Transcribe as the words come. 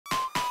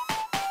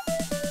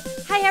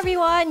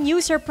everyone!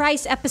 New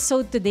surprise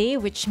episode today,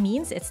 which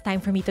means it's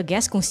time for me to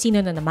guess kung sino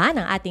na naman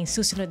ang ating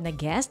susunod na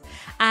guest.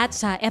 At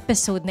sa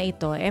episode na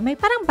ito, may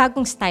parang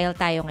bagong style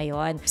tayo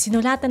ngayon.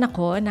 Sinulatan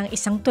ako ng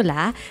isang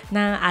tula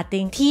ng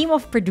ating team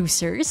of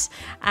producers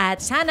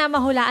at sana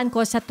mahulaan ko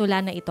sa tula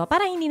na ito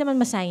para hindi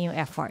naman masayang yung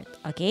effort.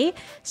 Okay?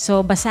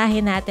 So,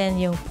 basahin natin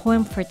yung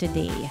poem for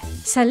today.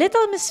 Sa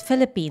Little Miss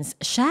Philippines,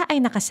 siya ay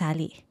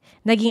nakasali.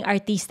 Naging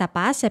artista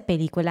pa sa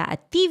pelikula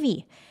at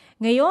TV.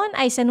 Ngayon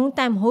ay sa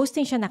noontime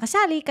hosting siya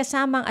nakasali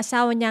kasama ang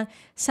asawa niyang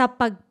sa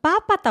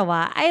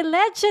pagpapatawa ay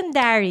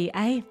legendary.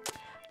 Ay,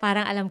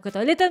 parang alam ko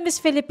to. Little Miss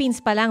Philippines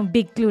pa lang,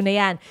 big clue na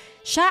yan.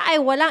 Siya ay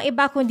walang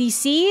iba kundi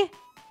si...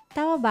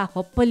 Tama ba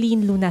ako?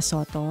 Pauleen Luna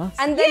Sotto.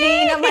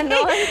 Andali naman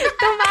nun.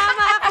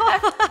 Tumama ako.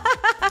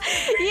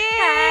 Yay!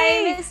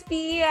 Hi, Miss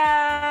Pia.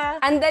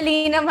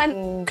 Andali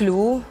naman.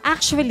 Clue?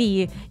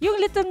 Actually, yung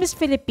Little Miss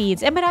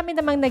Philippines, marami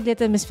namang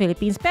nag-Little Miss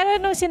Philippines. Pero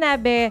nung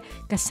sinabi,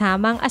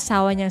 kasamang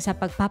asawa niyang sa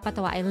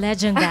pagpapatawa ay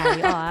legendary.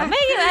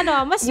 May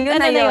mas yun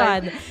ano na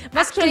yun.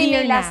 Mas actually,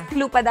 clear may na. last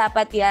clue pa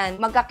dapat yan.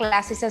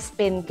 Magkaklase sa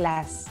spin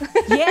class.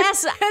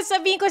 Yes!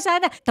 Sabihin ko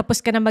sana, tapos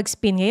ka na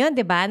mag-spin ngayon,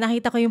 di ba?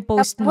 Nakita ko yung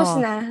post mo. Tapos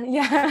na.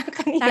 Yeah,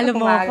 Talo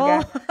mo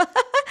ako.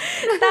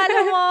 Talo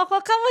mo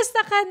ako. Kamusta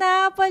ka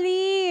na,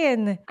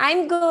 Pauleen?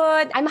 I'm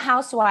good. I'm a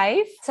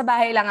housewife. Sa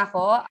bahay lang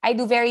ako. I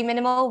do very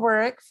minimal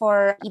work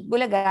for Eat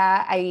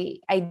Bulaga.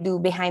 I do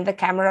behind the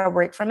camera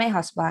work for my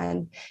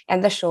husband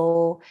and the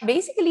show.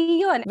 Basically,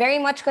 yun.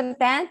 Very much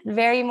content.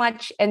 Very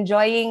much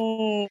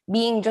enjoying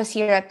being just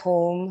here at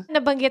home.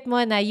 Nabanggit mo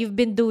na you've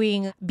been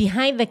doing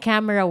behind the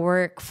camera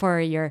work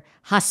for your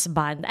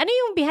husband. Ano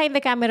yung behind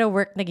the camera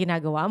work na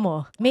ginagawa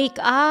mo?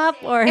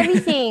 Makeup or...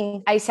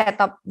 Everything. I set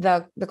up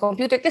the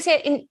computer.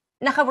 Kasi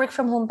naka-work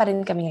from home pa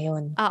rin kami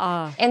ngayon.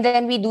 And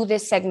then we do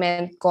this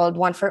segment called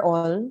One for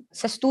All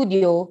sa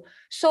studio.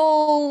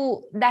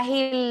 So,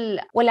 dahil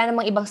wala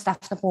namang ibang staff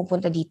na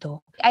pumupunta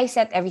dito, I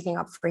set everything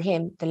up for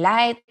him. The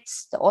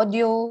lights, the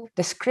audio,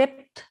 the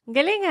script.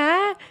 Galing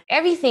ha?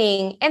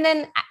 Everything. And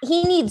then,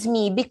 he needs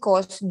me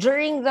because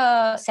during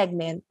the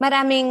segment,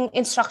 maraming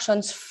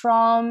instructions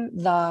from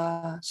the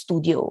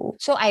studio.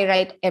 So, I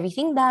write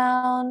everything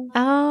down.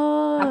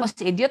 Tapos,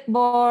 idiot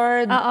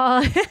board.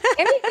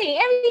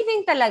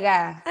 Everything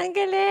talaga. Ang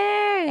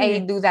galing.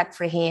 I do that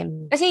for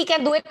him. Kasi he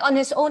can do it on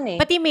his own eh.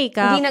 Pati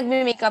makeup. Hindi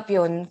nagme-makeup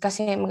yun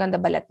kasi maganda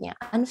balat niya.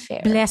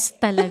 Unfair.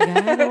 Blessed talaga.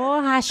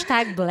 No?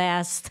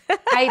 #blessed.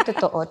 Ay,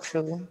 totoo.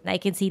 True.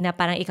 I can see na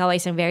parang ikaw ay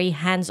isang very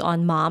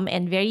hands-on mom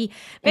and very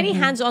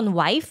hands-on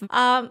wife.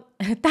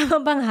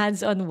 Tama bang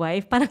hands-on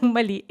wife? Parang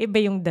mali.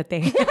 Iba yung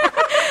dating.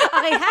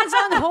 Okay,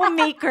 hands-on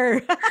homemaker.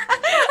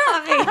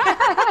 Okay.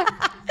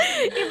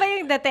 Iba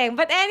yung dating.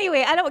 But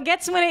anyway,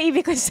 gets mo na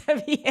ibig ko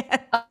sabihin.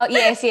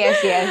 Yes.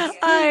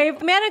 Ay,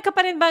 meron ka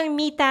pa rin bang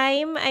me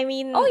time? I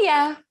mean, oh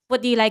yeah.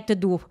 What do you like to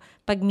do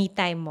pag me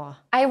time mo?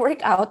 I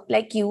work out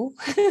like you.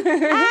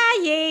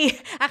 Yay!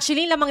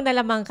 Actually, lamang na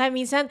lamang ka.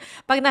 Minsan,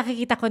 pag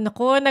nakikita ko,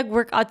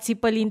 nag-workout si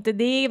Pauleen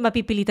today,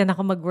 mapipilitan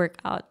ako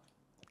mag-workout.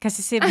 Kasi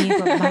sabihin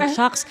ko,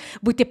 shucks,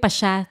 buti pa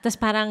siya. Tapos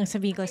parang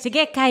sabihin ko,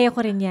 sige, kaya ko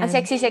rin yan. Ang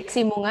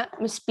sexy-sexy mo nga,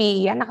 Miss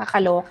Pia,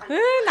 nakakaloka.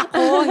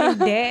 Nako,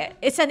 hindi.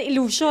 It's an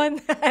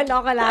illusion.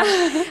 Loka lang.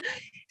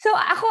 So,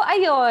 ako,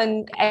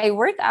 ayun, I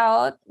work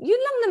out.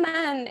 Yun lang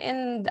naman.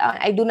 And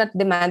I do not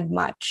demand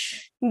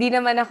much. Hindi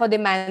naman ako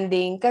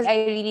demanding because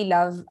I really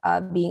love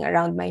being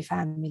around my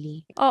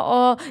family.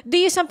 Oo. Do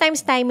you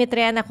sometimes time it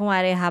rin na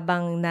kunwari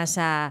habang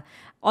nasa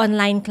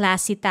online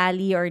class si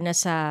Tali or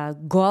nasa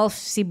golf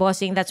si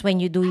Bossing, that's when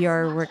you do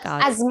your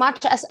workout? As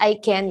much as I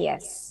can,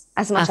 yes.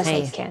 As much as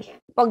I can.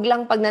 Pag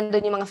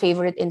nandun yung mga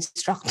favorite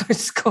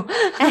instructors ko.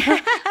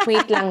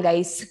 Wait lang,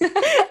 guys.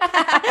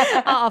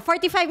 Oo,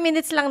 45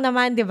 minutes lang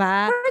naman, di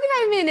ba?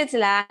 45 minutes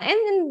lang.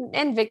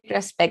 And Vic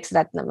respects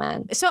that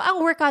naman. So,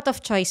 ang workout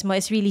of choice mo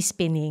is really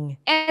spinning?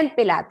 And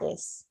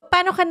Pilates.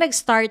 Paano ka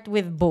nag-start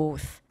with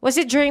both? Was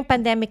it during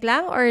pandemic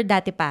lang or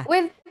dati pa?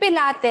 With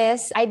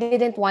Pilates, I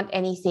didn't want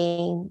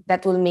anything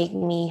that will make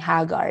me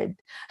haggard.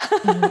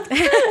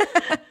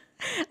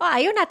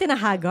 Ayaw natin na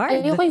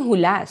haggard. Ayoko yung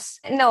hulas.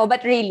 No,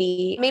 but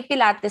really, may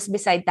Pilates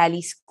beside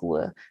Tali's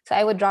school. So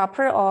I would drop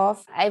her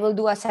off. I will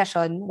do a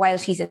session while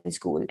she's in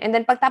school. And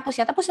then pagtapos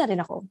niya, tapos na rin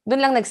ako.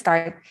 Doon lang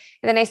nag-start.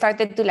 And then I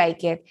started to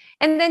like it.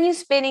 And then yung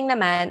spinning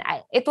naman,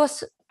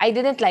 I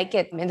didn't like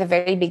it in the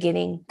very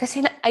beginning.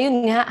 Kasi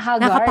ayun nga,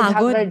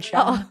 haggard siya.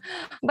 Oo.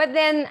 But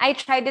then, I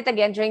tried it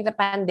again during the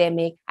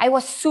pandemic. I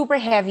was super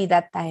heavy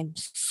that time.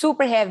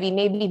 Super heavy,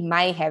 maybe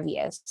my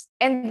heaviest.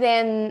 And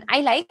then,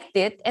 I liked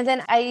it. And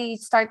then, I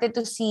started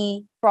to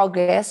see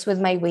progress with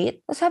my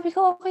weight. So sabi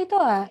ko, okay to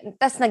ah.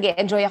 Tapos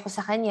nag-enjoy ako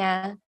sa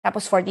kanya.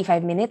 Tapos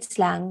 45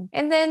 minutes lang.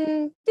 And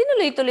then,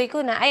 tinuloy-tuloy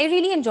ko na. I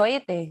really enjoy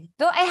it eh.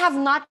 Though I have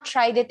not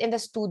tried it in the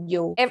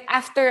studio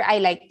after I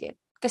liked it.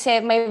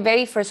 Kasi my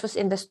very first was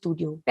in the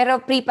studio.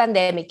 Pero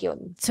pre-pandemic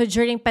yun. So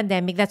during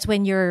pandemic, that's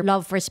when your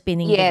love for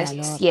spinning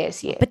developed.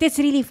 Yes. But it's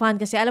really fun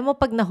kasi alam mo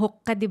pag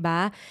nahook ka, di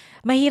ba?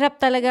 Mahirap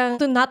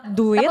talagang to not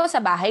do it. Tapos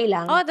sa bahay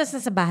lang. Tapos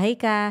nasa bahay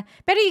ka.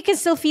 Pero you can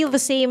still feel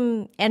the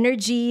same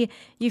energy.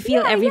 You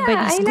feel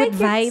everybody's good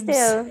vibes.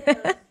 Still.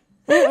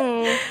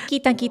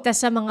 Kitang-kita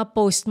sa mga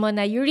post mo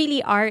na you really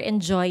are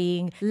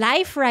enjoying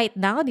life right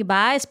now, di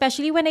ba?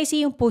 Especially when I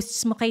see yung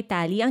posts mo kay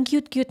Tali, ang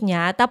cute-cute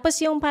niya. Tapos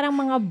yung parang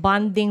mga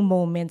bonding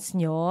moments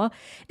nyo.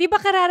 Di ba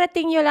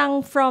kararating nyo lang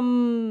from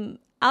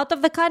out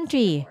of the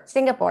country?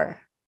 Singapore.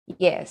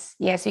 Yes,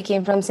 we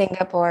came from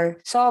Singapore.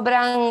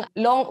 Sobrang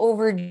long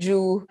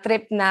overdue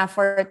trip na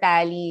for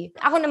Tali.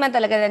 Ako naman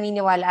talaga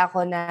naniniwala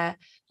ako na,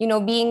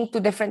 being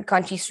to different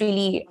countries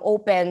really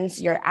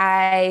opens your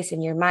eyes and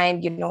your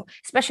mind,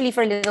 especially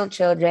for little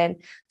children.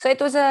 So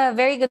it was a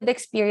very good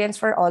experience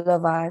for all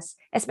of us,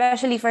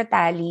 especially for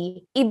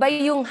Tali. Iba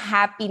yung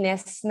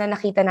happiness na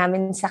nakita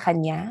namin sa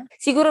kanya.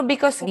 Siguro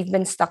because we've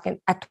been stuck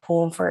at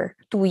home for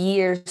 2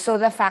 years. So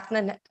the fact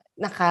na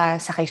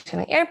nakasakay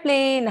siya ng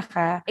airplane,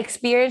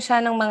 naka-experience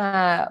siya ng mga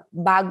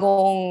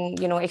bagong,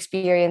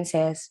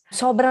 experiences.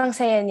 Sobrang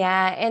saya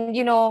niya. And,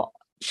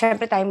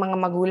 syempre tayong mga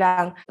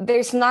magulang,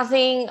 there's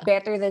nothing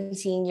better than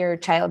seeing your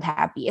child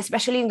happy.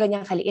 Especially yung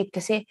ganyang kaliit.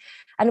 Kasi,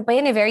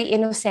 very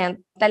innocent.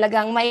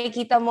 Talagang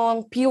makikita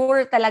mo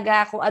pure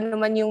talaga kung ano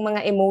man yung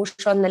mga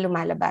emotion na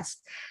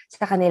lumalabas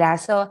sa kanila.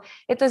 So,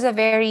 it was a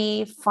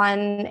very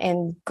fun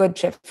and good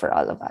trip for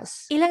all of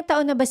us. Ilang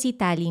taon na ba si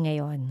Tali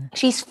ngayon?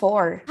 She's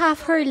 4.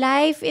 Half her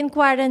life in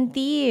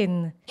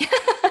quarantine.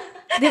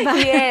 Diba?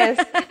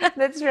 Yes,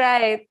 that's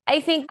right.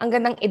 I think ang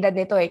gandang edad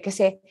nito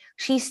kasi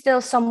she's still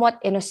somewhat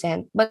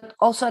innocent, but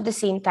also at the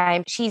same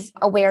time, she's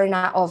aware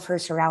na of her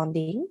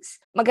surroundings.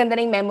 Maganda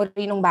na yung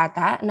memory ng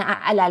bata,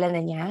 naaalala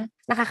na niya.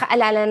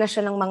 Nakakaalala na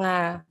siya ng mga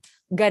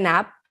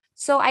ganap.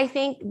 So I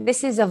think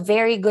this is a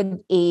very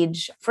good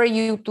age for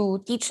you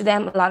to teach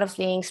them a lot of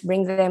things,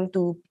 bring them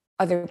to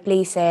other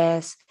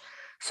places.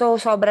 So,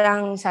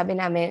 sobrang sabi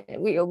namin,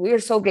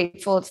 we're so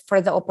grateful for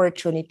the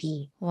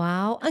opportunity.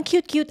 Wow. Ang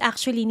cute-cute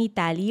actually ni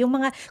Tali. Yung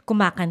mga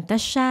kumakanta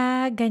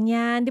siya,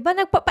 ganyan. Di ba?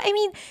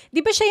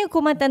 Di ba siya yung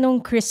kumanta nung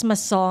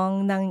Christmas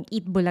song ng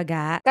Eat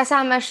Bulaga?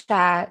 Kasama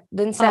siya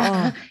dun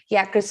sa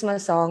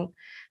Christmas song.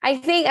 I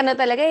think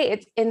talaga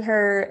it's in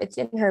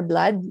her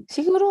blood.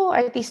 Siguro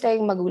artista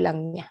yung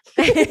magulang niya.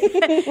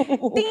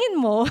 Tingin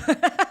mo?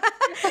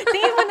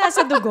 Tingin mo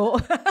nasa dugo?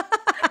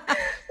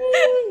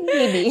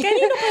 Maybe.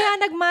 Kanino kaya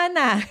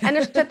nagmana?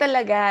 Siya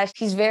talaga,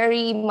 she's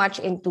very much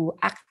into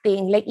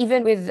acting. Like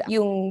even with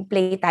yung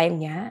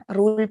playtime niya,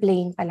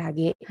 role-playing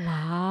palagi.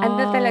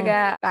 Wow.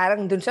 Talaga,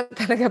 parang dun siya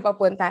talaga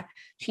papunta.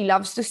 She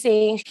loves to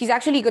sing. She's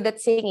actually good at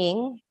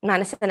singing.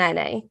 Nana sa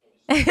nanay.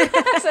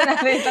 Sa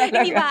nanay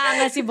talaga. Hindi ba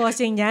angas si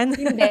Bossing yan?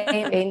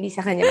 Hindi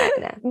sa kanya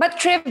mana. But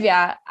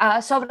trivia,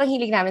 sobrang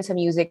hilig namin sa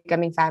music,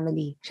 kaming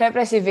family.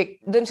 Syempre si Vic,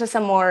 dun siya sa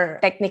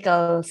more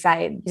technical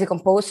side. He's a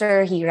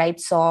composer, he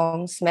writes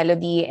songs,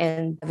 melody,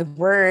 and the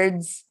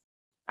words.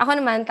 Ako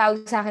naman,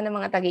 tawag sa akin ng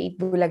mga taga-Eat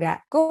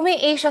Bulaga. Kung may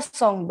Asia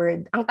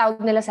Songbird, ang tawag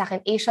nila sa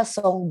akin, Asia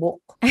Songbook.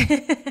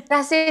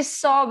 Kasi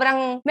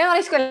sobrang,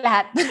 memorize ko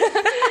lahat.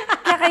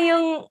 Kaya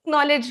yung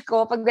knowledge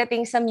ko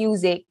pagdating sa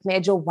music,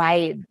 medyo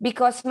wide.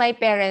 Because my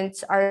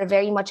parents are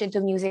very much into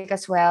music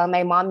as well.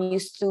 My mom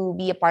used to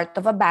be a part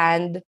of a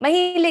band.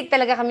 Mahilig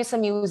talaga kami sa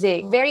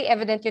music. Very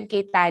evident yun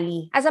kay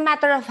Tali. As a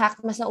matter of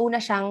fact, mas nauna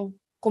siyang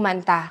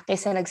kumanta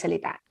kaysa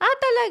nagsalita.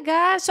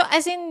 Talaga? So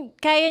as in,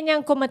 kaya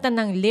niyang kumanta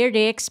ng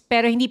lyrics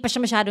pero hindi pa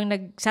siya masyadong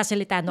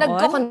nagsasalita noon?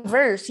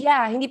 Nagko-converse,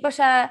 yeah. Hindi pa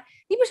siya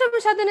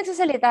masyadong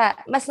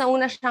nagsasalita. Mas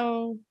nauna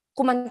siyang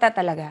kumanta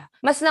talaga.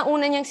 Mas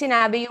nauna niyang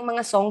sinabi yung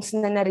mga songs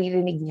na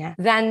naririnig niya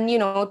than,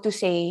 to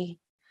say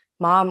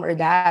mom or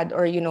dad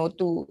or,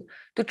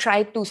 to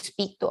try to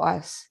speak to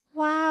us.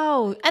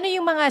 Wow! Ano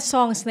yung mga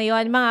songs na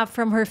yon? Mga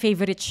from her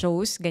favorite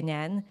shows?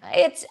 Ganyan?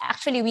 It's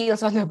actually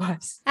Wheels on the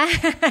Bus.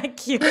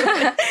 Cute.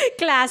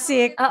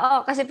 Classic.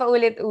 Oo, kasi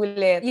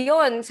paulit-ulit.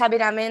 Yun, sabi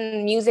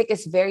namin, music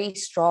is very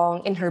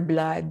strong in her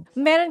blood.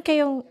 Meron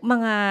kayong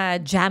mga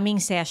jamming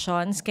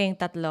sessions, kayong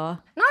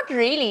tatlo? Not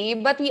really,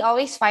 but we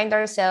always find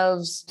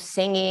ourselves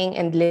singing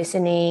and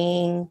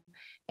listening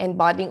and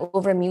bonding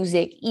over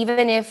music,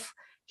 even if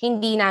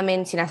hindi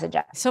namin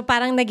sinasadya. So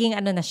parang naging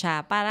na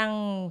siya?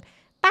 Parang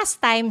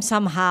pastime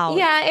somehow.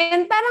 Yeah,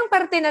 and parang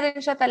parte na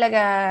rin siya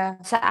talaga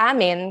sa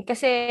amin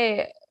kasi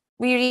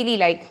we really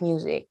like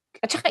music.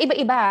 At saka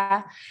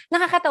iba-iba.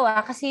 Nakakatawa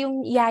kasi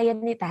yung yaya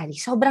ni Tali,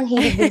 sobrang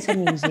hilig din sa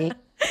music.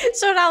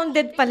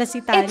 Surrounded pala si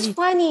Tali. It's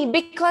funny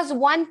because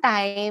one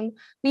time,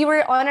 we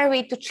were on our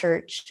way to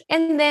church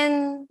and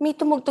then may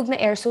tumugtog na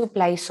Air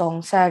Supply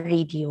song sa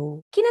radio.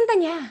 Kinanta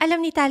niya.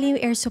 Alam ni Tali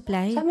yung Air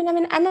Supply? Sabi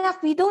namin,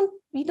 anak, we don't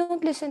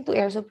listen to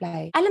Air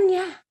Supply. Alam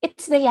niya,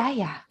 it's the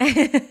yaya.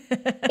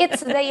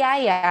 It's the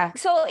yaya.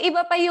 So,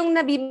 iba pa yung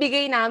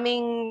nabibigay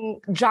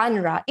naming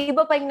genre.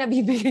 Iba pa yung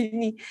nabibigay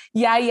ni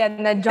yaya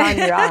na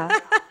genre.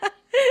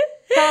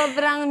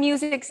 Sobrang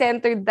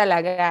music-centered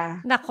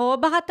talaga.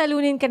 Nako, baka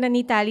talunin ka na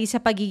ni Tali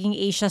sa pagiging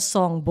Asia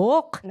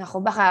Songbook.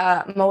 Nako,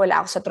 baka mawala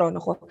ako sa trono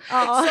ko.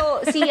 Oo. So,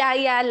 si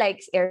Yaya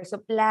likes Air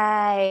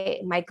Supply,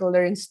 Michael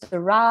Learns to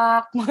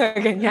Rock, mga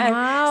ganyan.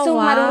 So,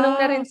 marunong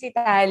na rin si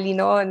Tali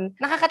noon.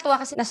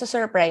 Nakakatuwa kasi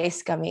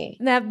nasa-surprise kami.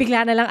 Na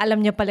bigla na lang alam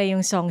niya pala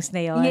yung songs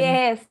na yon.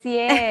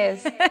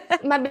 Yes.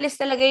 Mabilis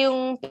talaga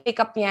yung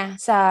pick-up niya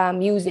sa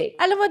music.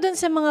 Alam mo dun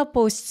sa mga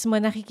posts mo,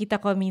 nakikita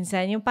ko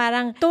minsan, yung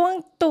parang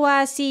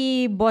tuwang-tuwa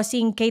si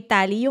Bossing kay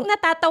Tali. Yung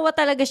natatawa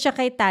talaga siya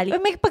kay Tali.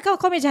 May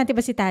pagka-komedyante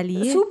ba si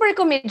Tali? Super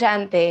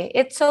komedyante.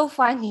 It's so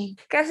funny.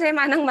 Kasi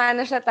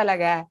manang-mana siya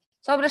talaga.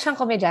 Sobra siyang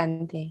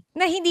komedyante.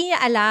 Na hindi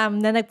niya alam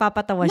na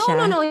nagpapatawa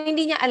siya? No.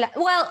 Hindi niya alam.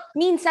 Well,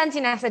 minsan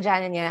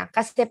sinasadya niya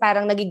kasi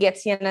parang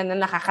nagigets niya na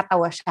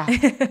nakakatawa siya.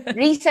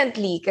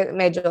 Recently,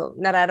 medyo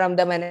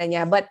nararamdaman na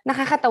niya. But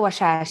nakakatawa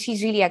siya.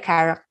 She's really a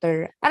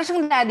character. Parang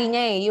siyang daddy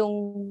niya yung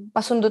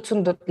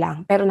pasundot-sundot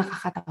lang. Pero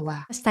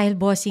nakakatawa. Style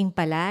Bossing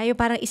pala.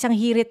 Yung parang isang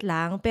hirit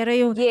lang. Pero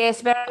yung...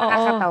 Yes, pero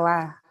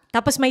nakakatawa.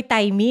 Tapos may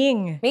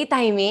timing. May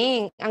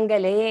timing. Ang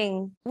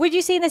galing. Would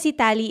you say na si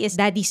Tali is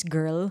daddy's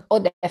girl?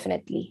 Oh,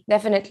 definitely.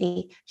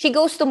 Definitely. She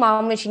goes to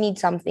mom when she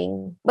needs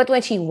something. But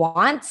when she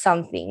wants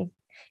something,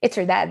 it's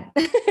her dad.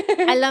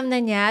 Alam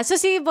na niya.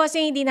 So si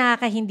Bossing hindi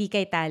nakakahindi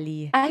kay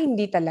Tali?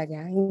 Hindi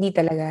talaga. Hindi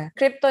talaga.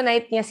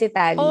 Kryptonite niya si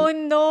Tali. Oh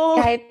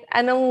no! Kahit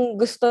anong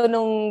gusto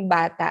nung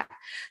bata.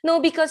 No,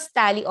 because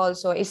Tali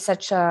also is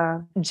such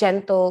a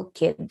gentle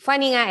kid.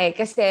 Funny nga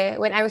kasi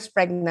when I was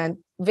pregnant,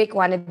 Vic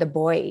wanted the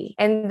boy.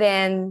 And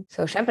then,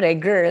 so syempre,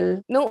 girl.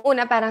 Nung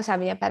una parang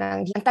sabi niya,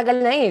 parang ang tagal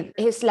na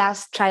his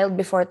last child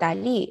before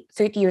Tali,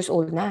 30 years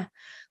old na.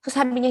 So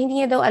sabi niya, hindi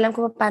niya daw alam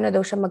kung paano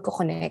daw siya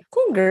magko-connect.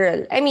 Kung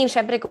girl. I mean,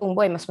 syempre kung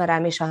boy, mas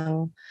marami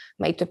siyang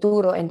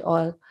maituturo and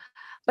all.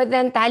 But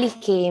then Tali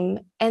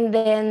came and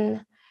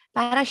then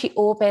parang she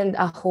opened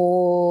a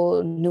whole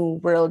new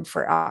world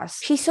for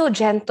us. She's so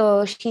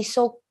gentle. She's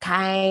so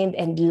kind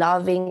and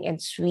loving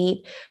and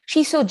sweet.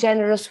 She's so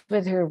generous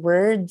with her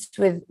words,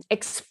 with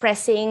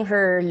expressing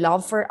her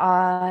love for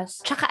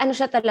us. Tsaka ano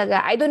siya talaga,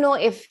 I don't know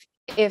if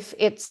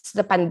it's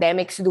the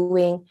pandemic's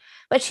doing,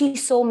 but she's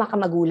so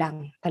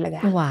makamagulang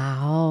talaga.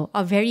 Wow.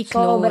 Very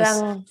close.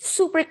 Sobrang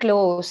super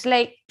close.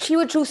 Like, she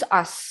would choose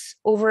us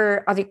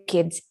over other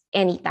kids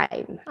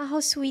anytime.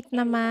 How sweet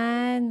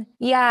naman.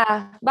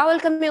 Yeah.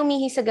 Bawal kami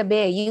umihi sa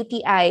gabi.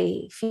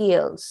 UTI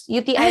feels.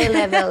 UTI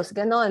levels.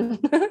 Ganon.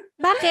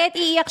 Bakit?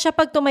 Iiyak siya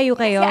pag tumayo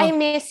kayo? Kasi I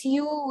miss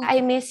you.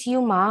 I miss you,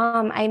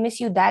 mom. I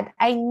miss you, dad.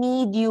 I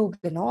need you.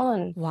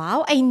 Ganon.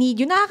 Wow, I need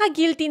you.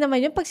 Nakaka-guilty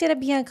naman yun pag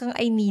sinabihan kang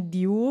I need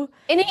you.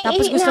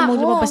 Tapos Tapos gusto mong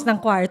lumabas ng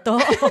kwarto.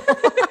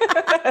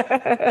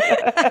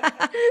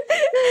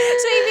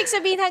 So, ibig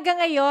sabihin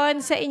hanggang ngayon,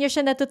 sa inyo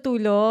siya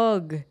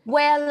natutulog?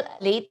 Well,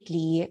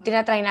 lately,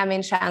 tinatry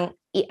namin siyang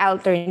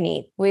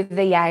i-alternate with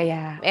the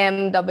yaya.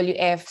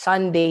 MWF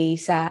Sunday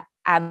sa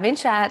amin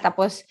siya,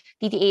 tapos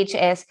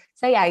TTHS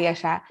sa yaya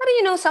siya.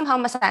 Pero somehow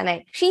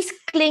masanay. She's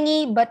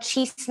clingy, but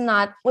she's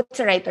not, what's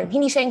the right term?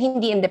 Hindi siya yung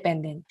hindi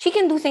independent. She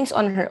can do things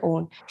on her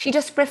own. She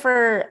just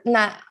prefer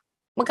na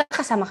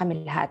magkakasama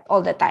kami lahat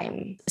all the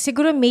time.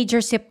 Siguro major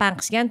si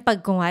Punks yan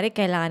pag kunwari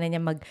kailangan na niya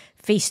mag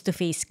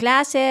face-to-face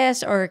classes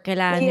or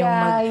kailangan niya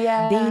mag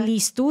daily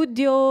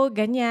studio,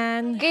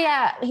 ganyan.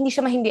 Kaya hindi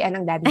siya mahindian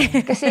ng daddy.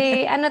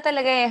 Kasi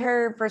talaga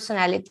her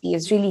personality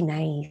is really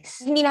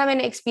nice. Hindi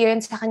namin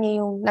na-experience sa kanya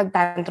yung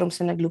nagtantrum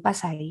sa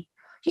naglupasay.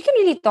 You can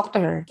really talk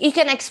to her. You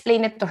can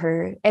explain it to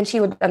her and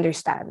she would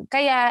understand.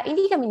 Kaya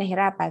hindi kami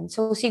nahirapan.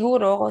 So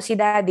siguro si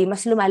daddy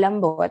mas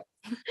lumalambot.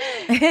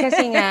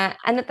 Kasi nga,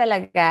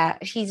 talaga,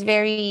 she's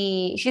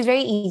very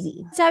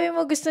easy. Sabi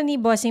mo gusto ni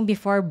Bossing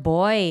before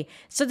boy.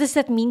 So does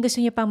that mean gusto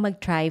niya pang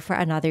mag-try for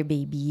another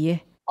baby?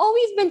 Oh,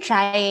 we've been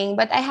trying,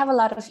 but I have a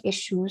lot of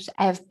issues.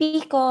 I have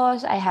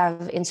PCOS, I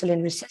have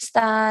insulin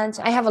resistance,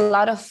 I have a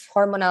lot of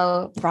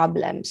hormonal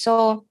problems.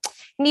 So,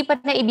 hindi pa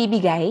na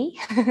ibibigay.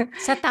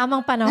 Sa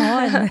tamang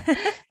panahon.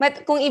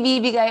 But kung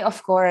ibibigay,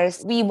 of course,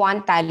 we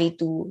want Tali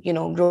to,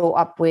 grow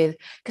up with,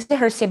 kasi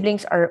her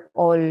siblings are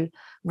all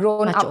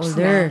grown-ups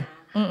na.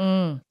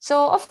 Mm-mm.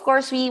 So, of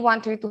course, we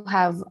want her to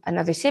have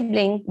another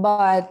sibling.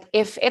 But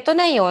if ito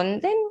na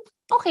yun, then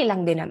okay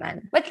lang din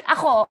naman. But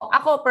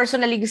ako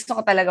personally gusto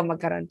ko talaga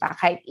magkaroon pa.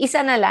 Kahit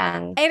isa na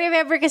lang. I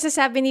remember kasi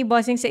sabi ni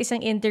Bossing sa isang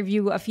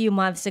interview a few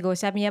months ago,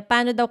 sabi niya,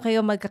 paano daw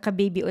kayo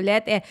magkaka-baby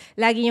ulit?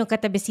 Lagi niyong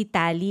katabi si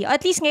Tali. O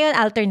at least ngayon,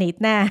 alternate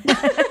na.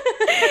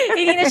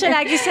 Hindi na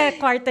siya lagi sa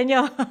kwarto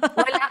niyo.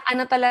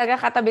 Wala, talaga,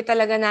 katabi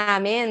talaga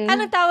namin.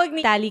 Anong tawag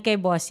ni Tali kay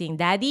Bossing?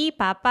 Daddy?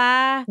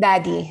 Papa?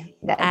 Daddy.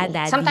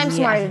 Daddy. Sometimes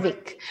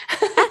Marvic.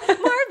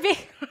 Marvic.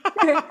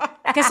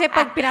 Kasi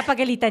pag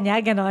pinapagalitan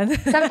niya, ganon.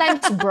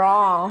 Sometimes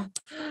bro.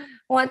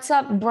 What's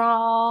up,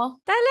 bro?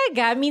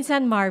 Talaga?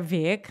 Minsan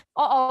Marvic?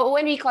 Oo,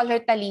 when we call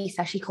her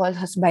Talisa, she calls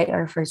us by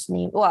our first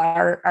name.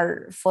 Or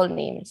our full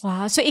names.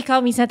 Wow. So ikaw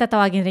minsan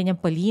tatawagin rin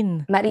niyang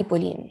Pauleen? Marie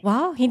Pauleen.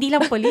 Wow. Hindi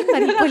lang Pauleen,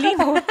 Marie Pauleen.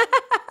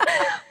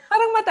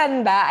 Parang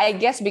matanda, I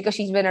guess, because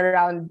she's been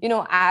around,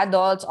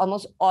 adults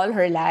almost all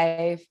her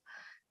life.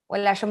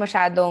 Wala siya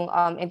masyadong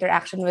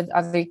interaction with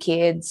other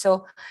kids.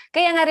 So,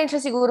 kaya nga rin siya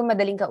siguro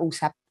madaling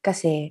kausap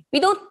kasi we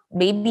don't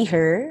baby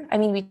her.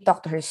 I mean, we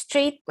talk to her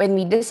straight. When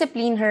we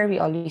discipline her, we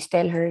always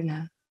tell her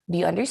na,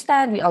 do you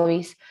understand? We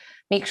always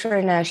make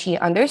sure na she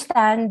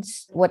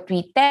understands what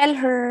we tell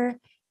her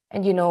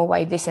and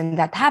why this and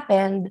that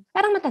happened.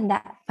 Parang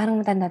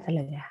matanda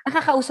talaga.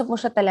 Nakakausap mo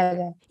siya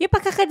talaga. Yung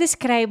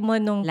pagkaka-describe mo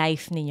nung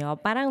life ninyo,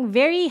 parang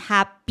very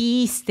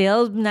happy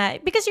still na,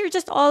 because you're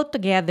just all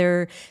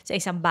together sa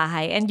isang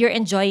bahay and you're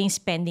enjoying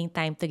spending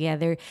time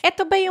together.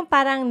 Ito ba yung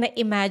parang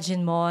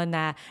na-imagine mo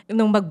na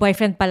nung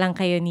mag-boyfriend pa lang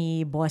kayo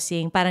ni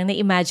Bossing, parang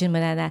na-imagine mo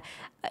na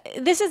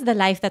this is the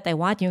life that I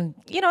want. Yung,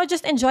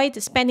 just enjoy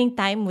spending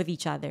time with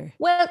each other.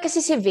 Well, kasi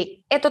si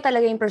Vic, ito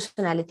talaga yung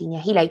personality niya.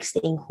 He likes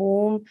staying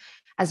home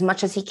as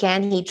much as he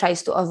can. He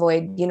tries to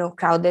avoid,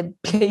 crowded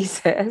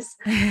places.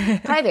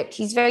 Private.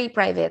 He's very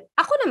private.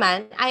 Ako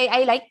naman,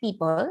 I like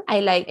people.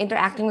 I like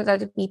interacting with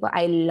other people.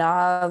 I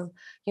love,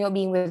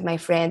 being with my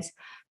friends.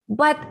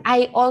 But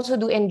I also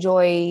do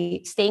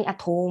enjoy staying at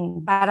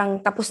home.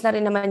 Parang tapos na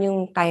rin naman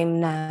yung time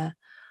na,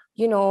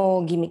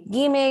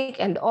 gimmick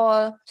and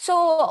all.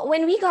 So,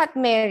 when we got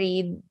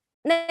married,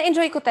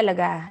 na-enjoy ko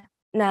talaga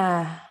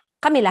na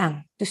kami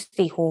lang to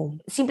stay home.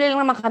 Simple lang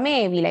naman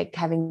kami. We like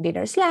having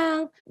dinners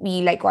lang.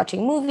 We like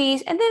watching movies.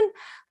 And then,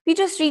 we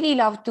just really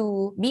love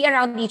to be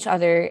around each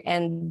other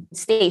and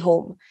stay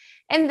home.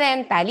 And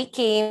then, Tali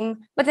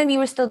came, but then we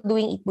were still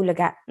doing Eat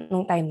Bulaga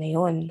nung time na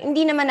yun.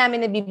 Hindi naman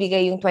namin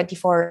nabibigay yung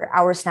 24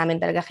 hours namin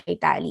talaga kay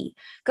Tali.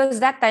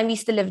 Because that time, we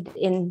still lived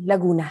in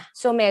Laguna.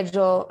 So,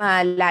 medyo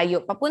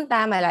malayo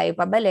papunta, malayo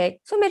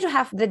pabalik. So, medyo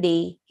half the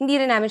day, hindi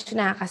rin namin siya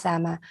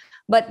nakakasama.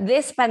 But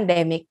this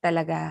pandemic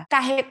talaga,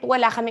 kahit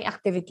wala kaming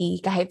activity,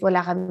 kahit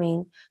wala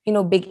kaming,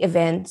 big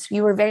events,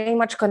 we were very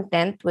much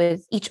content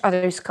with each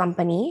other's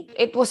company.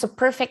 It was a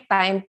perfect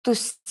time to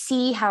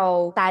see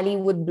how Tali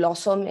would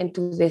blossom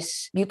into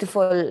this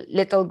beautiful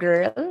little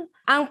girl.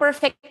 Ang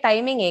perfect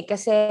timing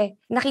kasi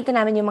nakita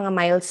namin yung mga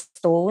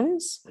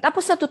milestones.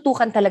 Tapos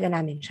natutukan talaga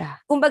namin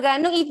siya. Kumbaga,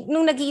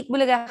 nung nag-iit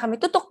bulaga kami,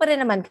 tutok pa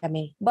rin naman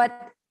kami. But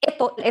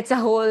it's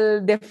a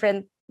whole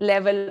different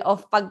level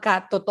of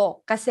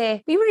pagkatutok.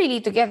 Kasi we were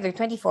really together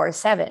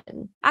 24/7.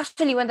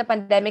 Actually, when the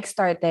pandemic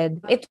started,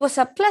 it was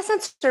a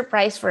pleasant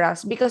surprise for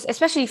us because,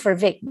 especially for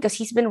Vic, because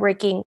he's been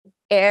working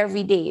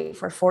every day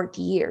for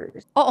 40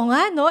 years. Oo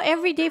nga, no?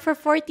 Every day for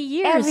 40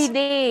 years. Every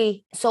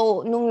day.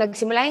 So, nung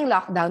nagsimula yung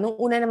lockdown, nung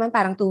una naman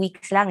parang 2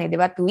 weeks lang di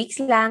ba? 2 weeks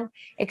lang,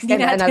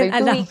 extend another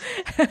 2 weeks.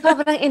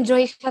 Sobrang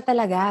enjoy siya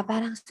talaga.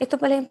 Parang, ito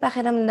pala yung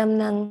pakiramdam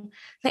ng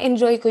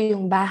na-enjoy ko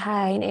yung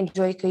bahay,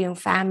 na-enjoy ko yung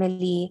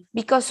family.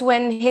 Because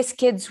when his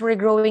kids were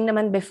growing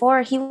naman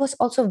before, he was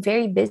also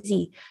very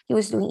busy. He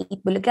was doing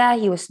Eat Bulaga,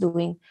 he was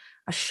doing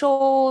a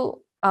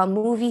show,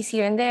 movies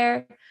here and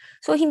there.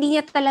 So, hindi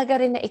niya talaga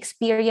rin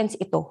na-experience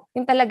ito.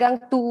 Yung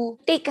talagang to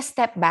take a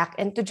step back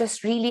and to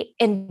just really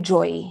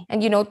enjoy. And,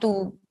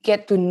 to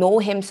get to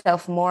know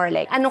himself more.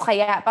 Like, ano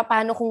kaya?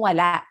 Paano kung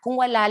wala? Kung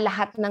wala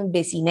lahat ng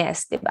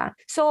busyness, di ba?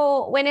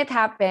 So, when it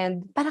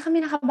happened, para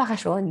kami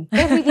nakabakasyon.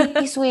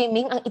 Everyday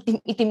swimming, ang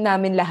itim-itim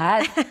namin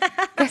lahat.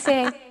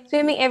 Kasi,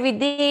 swimming every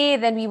day,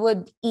 then we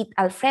would eat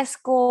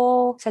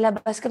alfresco. Sa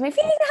labas kami,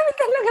 feeling namin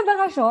talaga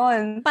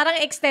bakasyon. Parang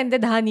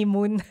extended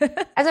honeymoon.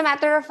 As a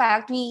matter of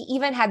fact, we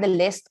even had a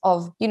list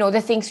of,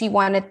 the things we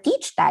want to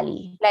teach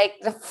Tali.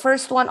 Like, the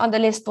first one on the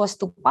list was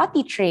to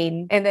potty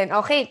train. And then,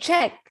 okay,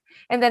 check.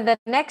 And then the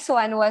next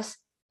one was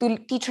to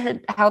teach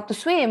her how to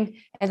swim.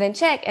 And then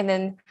check. And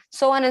then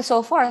so on and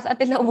so forth.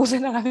 Until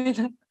naubusan na kami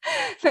ng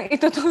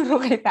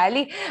ituturo kay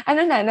Tali.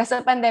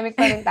 Nasa pandemic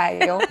pa rin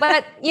tayo.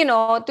 But,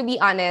 to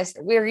be honest,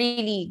 we're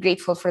really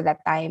grateful for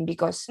that time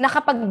because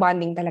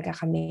nakapag-bonding talaga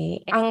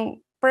kami.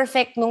 Ang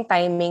perfect nung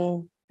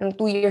timing ng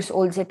 2 years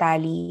old si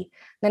Tali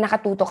na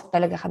nakatutok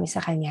talaga kami sa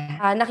kanya.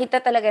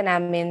 Nakita talaga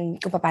namin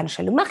kung paano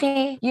siya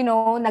lumaki.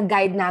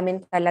 Nag-guide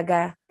namin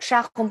talaga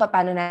siya kung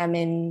paano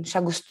namin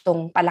siya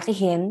gustong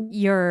palakihin.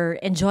 You're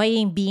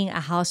enjoying being a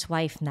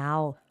housewife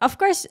now.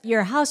 Of course,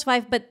 you're a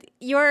housewife, but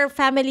your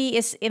family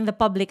is in the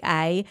public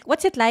eye.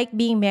 What's it like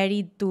being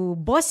married to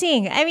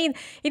Bossing? I mean,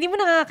 hindi mo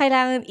na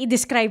kailangan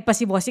i-describe pa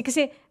si Bossing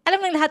kasi alam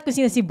ng lahat kung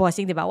sino si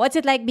Bossing, di ba? What's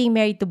it like being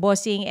married to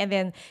Bossing and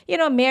then,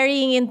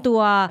 marrying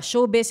into a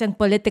showbiz and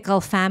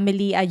political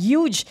family, a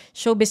huge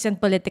showbiz and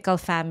political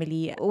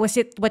family? Was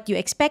it what you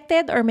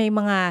expected or may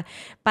mga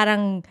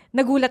parang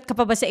nagulat ka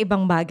pa ba sa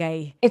ibang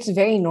bagay? It's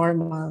very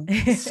normal.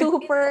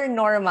 Super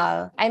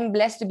normal. I'm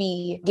blessed to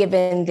be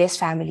given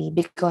this family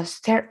because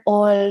they're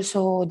all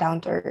so down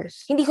to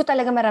earth. Hindi ko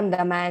talaga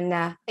maramdaman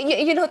na,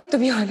 to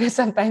be honest,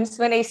 sometimes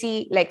when I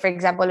see, like for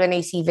example, when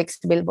I see Vic's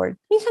billboard,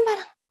 minsan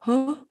parang,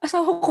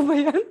 asawa ko ba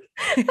yan?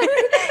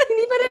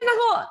 Hindi pa rin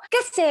ako.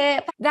 Kasi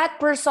that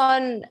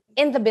person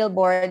in the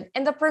billboard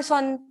and the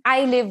person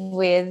I live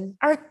with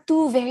are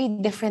two very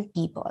different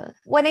people.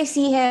 When I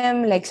see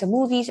him like sa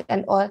movies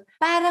and all,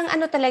 parang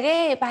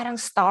talaga parang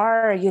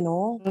star,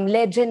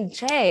 legend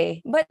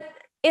siya But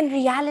in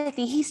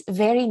reality, he's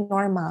very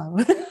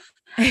normal.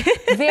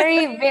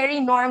 Very, very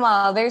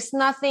normal. There's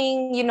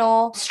nothing,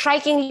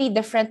 strikingly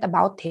different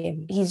about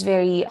him. He's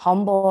very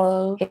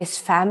humble. His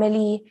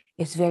family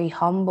is very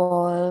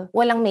humble.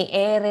 Walang may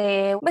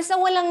ere. Basta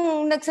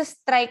walang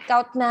nagsa-strike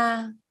out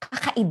na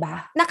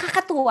kakaiba.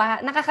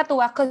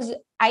 Nakakatuwa because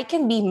I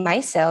can be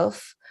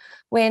myself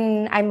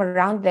when I'm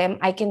around them.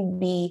 I can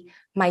be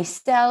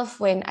myself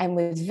when I'm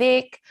with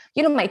Vic.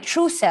 My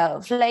true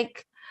self.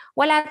 Like,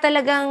 wala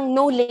talagang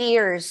no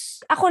layers.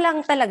 Ako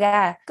lang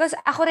talaga. Because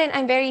ako rin,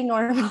 I'm very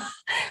normal.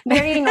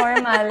 Very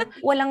normal.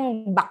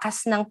 Walang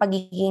bakas ng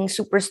pagiging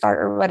superstar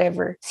or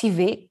whatever. Si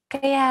Vic.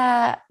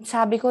 Kaya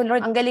sabi ko,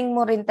 Lord, ang galing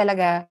mo rin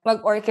talaga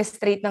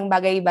mag-orchestrate ng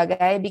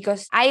bagay-bagay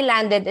because I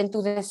landed into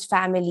this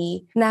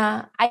family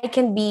na I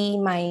can be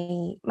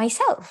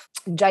myself.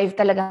 Drive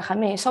talaga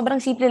kami.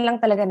 Sobrang simple lang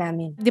talaga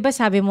namin. Di ba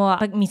sabi mo,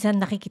 pag minsan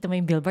nakikita mo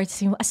yung billboards,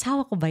 yung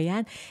asawa ko ba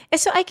yan?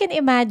 So I can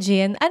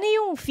imagine, ano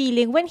yung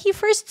feeling when he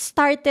first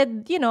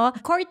started,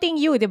 courting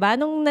you, di ba?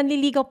 Nung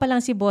nanliligaw pa lang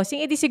si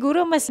Bossing, edi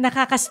siguro mas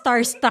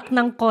nakaka-starstruck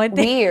ng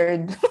konti.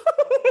 Weird.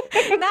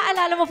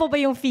 Naalala mo pa ba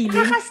yung feeling?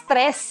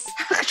 Nakaka-stress.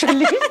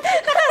 Actually.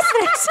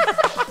 Nakaka-stress.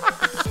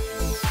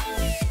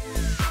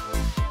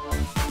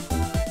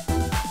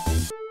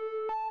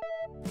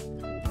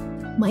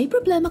 May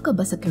problema ka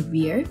ba sa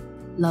career,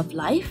 love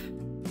life,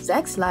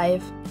 sex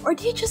life, or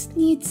do you just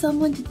need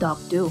someone to talk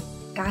to?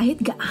 Kahit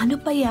gaano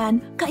pa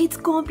yan,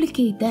 it's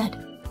complicated.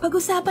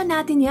 Pag-usapan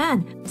natin yan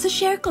sa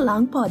Share Ko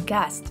Lang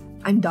podcast.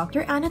 I'm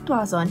Dr. Anna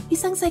Tuazon,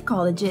 isang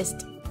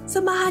psychologist.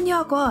 Samahan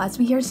niyo ako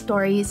as we hear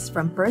stories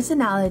from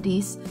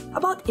personalities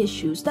about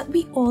issues that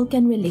we all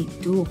can relate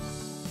to.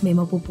 May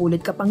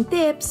mapupulot ka pang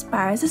tips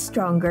para sa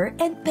stronger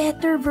and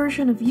better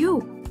version of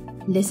you.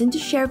 Listen to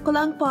Share Ko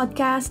Lang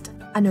podcast,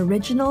 an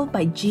original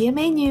by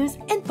GMA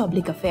News and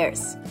Public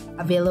Affairs.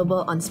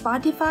 Available on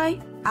Spotify,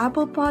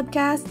 Apple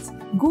Podcasts,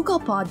 Google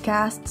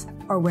Podcasts,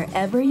 or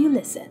wherever you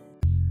listen.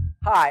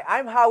 Hi,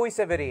 I'm Howie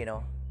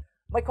Severino.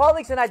 My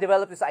colleagues and I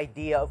developed this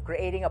idea of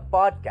creating a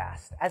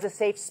podcast as a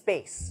safe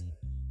space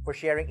for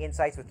sharing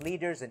insights with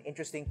leaders and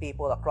interesting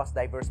people across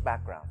diverse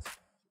backgrounds.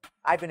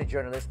 I've been a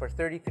journalist for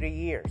 33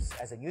 years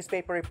as a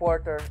newspaper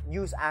reporter,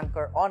 news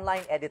anchor,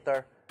 online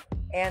editor,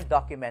 and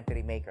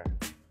documentary maker.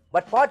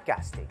 But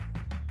podcasting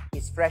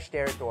is fresh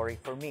territory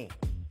for me.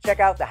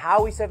 Check out the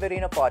Howie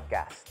Severino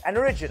podcast,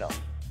 an original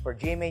for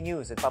GMA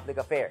News and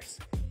Public Affairs.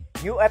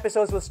 New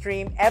episodes will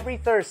stream every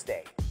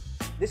Thursday.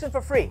 Listen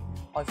for free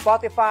on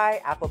Spotify,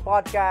 Apple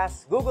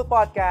Podcasts, Google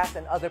Podcasts,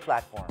 and other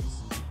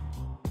platforms.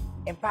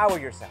 Empower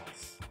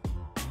yourselves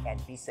and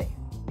be safe.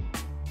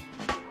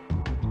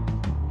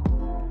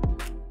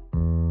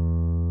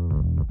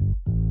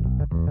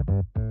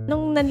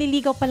 Nung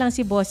nanliligaw pa lang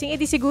si Bossing,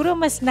 edi siguro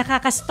mas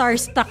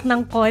nakaka-starstruck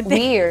ng konti.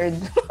 Weird.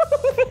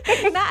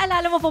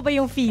 Naalala mo pa ba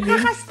yung feeling?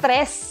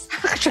 Nakaka-stress.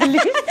 Actually.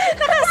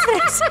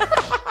 Nakaka-stress.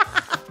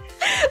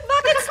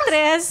 Bakit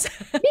stress?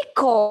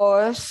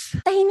 Because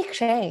tahimik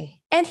siya eh.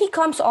 And he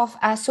comes off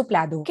as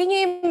suplado. Can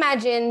you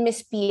imagine, Miss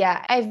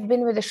Pia, I've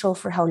been with the show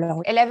for how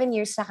long? 11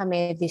 years na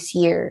kami this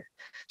year.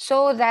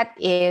 So that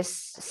is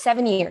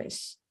 7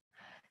 years.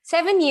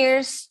 7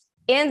 years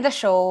in the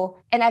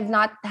show and I've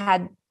not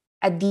had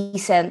a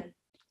decent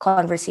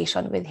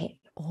conversation with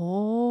him.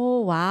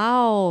 Oh,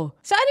 wow.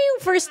 So ano yung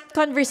first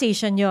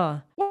conversation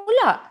nyo?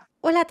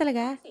 Wala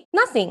talaga?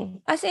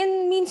 Nothing. As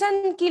in,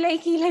 minsan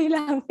kilay-kilay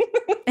lang.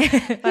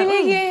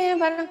 Kilay-kilay,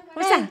 parang,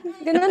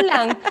 ganun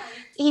lang.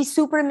 He's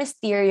super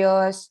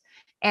mysterious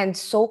and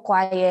so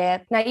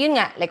quiet. Na yun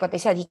nga, like what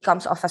I said, he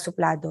comes off as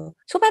suplado.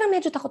 So parang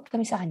medyo takot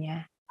kami sa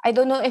kanya. I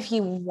don't know if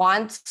he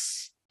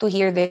wants to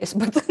hear this,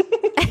 but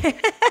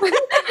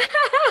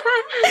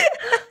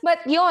but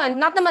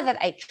yun, not naman that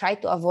I try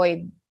to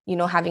avoid,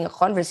 having a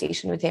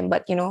conversation with him,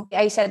 but,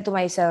 I said to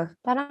myself,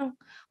 parang,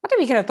 what are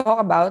we gonna talk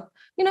about?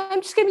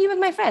 I'm just gonna be with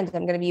my friends.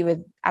 I'm gonna be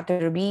with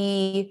Ate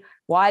Ruby,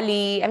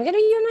 Wally. I'm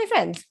gonna be with my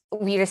friends.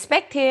 We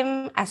respect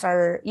him as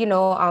our,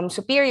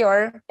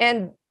 superior,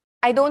 and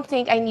I don't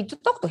think I need to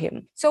talk to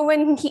him. So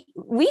when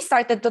we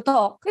started to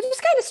talk, it was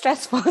kind of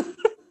stressful.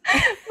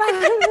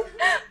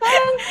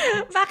 parang,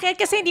 bakit?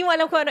 Kasi hindi mo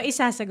alam kung ano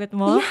isasagot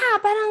mo? Yeah,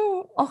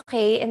 parang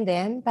okay, and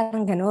then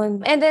parang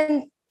ganun. And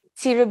then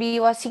si Ruby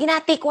was, sige na,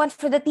 take one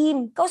for the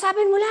team.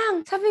 Kausapin mo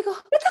lang. Sabi ko,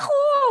 ba't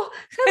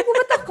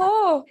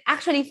ako?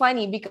 Actually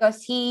funny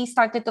because he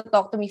started to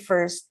talk to me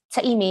first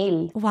sa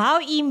email.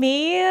 Wow,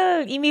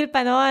 email. Email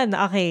pa nun.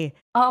 Okay.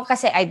 Oo,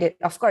 kasi I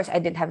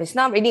didn't have his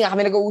number. Hindi nga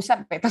kami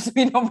nag-uusap eh. Tapos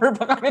may number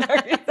pa kami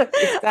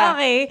nag-isa.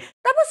 Okay.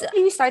 Tapos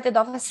we started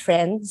off as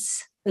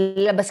friends.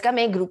 Labas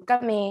kami, group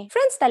kami.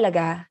 Friends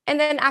talaga.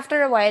 And then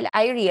after a while,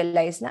 I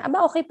realized na,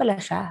 okay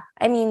pala siya.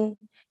 I mean,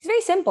 it's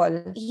very simple.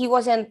 He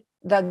wasn't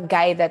the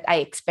guy that I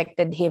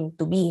expected him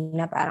to be,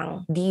 na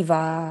parang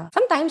diva.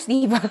 Sometimes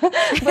diva.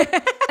 But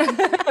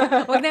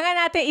wag na nga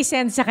natin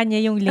isend sa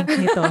kanya yung link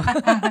nito.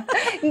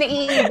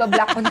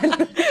 Nai-block ko na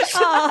lang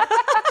siya.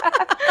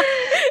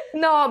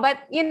 No,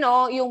 but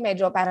yung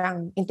medyo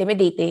parang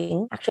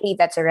intimidating. Actually,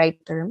 that's the right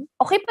term.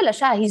 Okay pala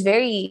siya. He's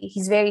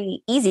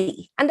very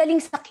easy. Ang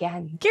daling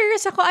sakyan.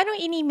 Curious ako,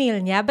 anong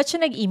in-email niya? Ba't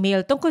siya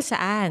nag-email? Tungkol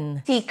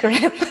saan?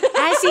 Secret.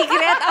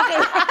 Secret?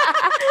 Okay.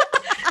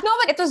 No,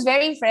 but it was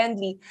very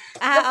friendly.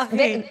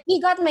 Okay.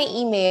 He got my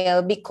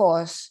email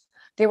because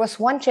there was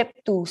one trip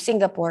to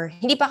Singapore.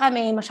 Hindi pa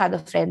kami masyado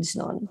friends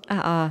noon.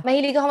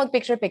 Mahilig ako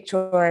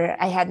mag-picture-picture.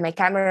 I had my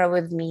camera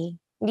with me.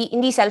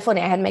 Hindi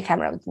cellphone I had my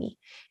camera with me.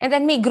 And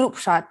then may group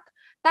shot.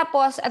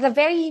 Tapos, at the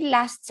very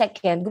last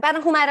second,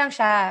 parang humarang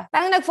siya.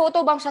 Parang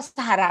nag-photobomb siya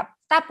sa harap.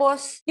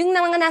 Tapos, yung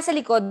mga nasa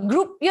likod,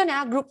 group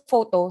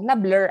photo, na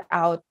blur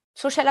out.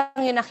 So, siya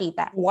lang yung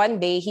nakita. One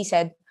day, he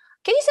said,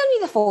 "Can you send me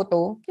the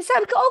photo?"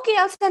 Sabi ko, "Okay,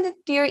 I'll send it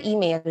to your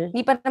email."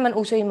 Hindi pa naman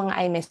uso yung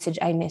mga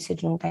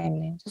iMessage nung time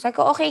na yun. So sabi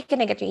ko, "Okay,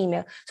 can I get your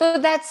email?"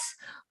 So that's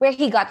where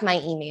he got my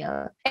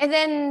email. And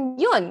then,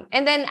 yun.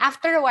 And then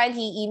after a while,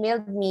 he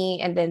emailed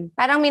me and then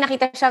parang may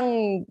nakita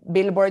siyang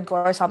billboard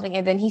ko or something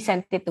and then he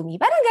sent it to me.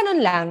 Parang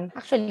ganun lang.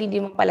 Actually, hindi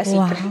mo pala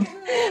secret.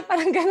 Wow.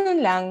 Parang ganun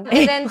lang.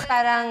 And then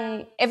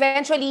parang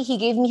eventually, he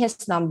gave me his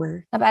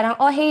number. Na parang,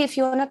 "Oh, hey, if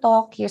you wanna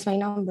talk, here's my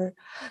number."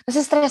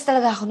 Kasi stress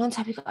talaga ako noon.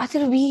 Sabi ko, "Ate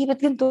Ruby,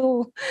 ba't ganito?"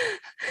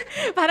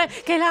 Parang,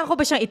 kailangan ko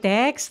ba siyang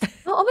i-text?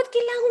 Oo, ba't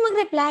kailangan ko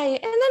mag-reply?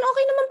 And then,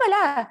 okay naman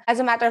pala. As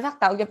a matter of fact,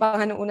 tawag niya pa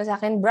nga nung una sa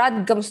akin,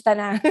 "Brad, kamusta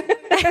na?"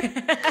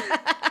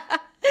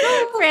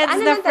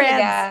 Friends na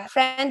friends.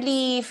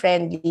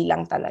 Friendly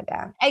lang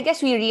talaga. I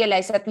guess we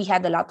realized that we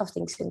had a lot of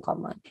things in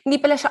common.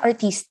 Hindi pala siya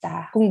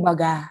artista,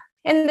 kumbaga.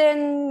 And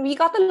then, we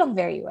got along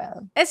very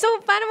well. So,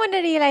 paano mo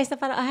na-realize na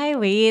parang,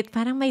 wait,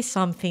 parang may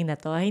something na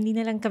to. Hindi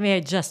na lang kami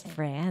just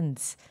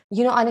friends.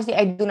 Honestly,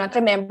 I do not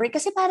remember.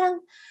 Kasi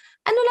parang,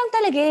 lang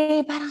talaga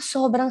parang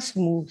sobrang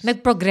smooth.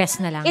 Nag-progress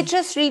na lang. It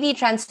just really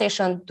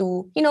transitioned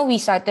to, we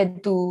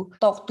started to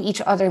talk to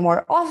each other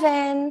more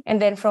often. And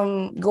then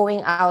from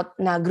going out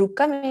na group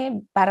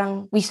kami,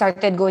 parang we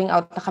started going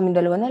out na kami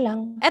dalawa na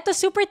lang. Eto,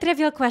 super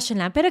trivial question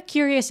lang, pero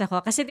curious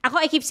ako. Kasi ako,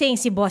 I keep saying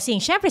si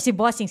Bossing. Syempre si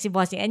Bossing.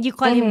 And you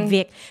call him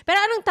Vic.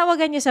 Pero anong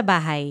tawagan niyo sa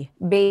bahay?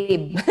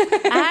 Babe.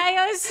 Ay,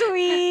 oh,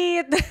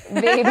 sweet.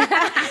 Babe.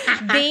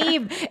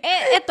 Babe.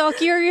 Eto,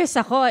 curious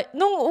ako.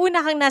 Nung una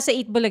kang nasa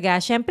Eat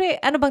Bulaga, syempre,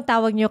 ano bang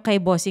tawag niyo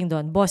kay Bossing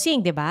doon? Bossing,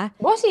 di ba?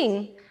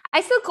 Bossing.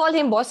 I still call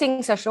him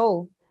Bossing sa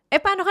show.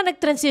 Paano ka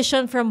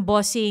nag-transition from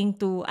Bossing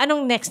to,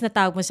 anong next na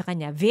tawag mo sa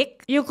kanya?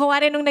 Vic? Yung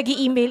kuwari nung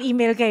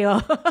nag-i-email kayo?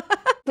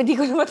 Hindi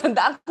ko na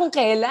matandaan kung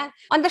kailan.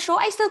 On the show,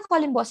 I still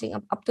call him Bossing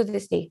up to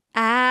this day.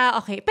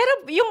 Okay.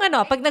 Pero yung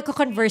pag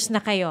nagko-converse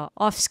na kayo,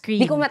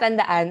 off-screen. Hindi ko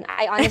matandaan.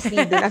 I honestly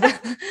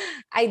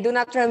do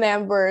not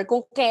remember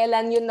kung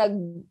kailan yun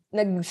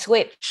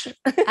nag-switch.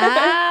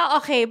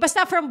 Okay.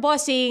 Basta from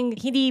Bossing,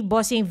 hindi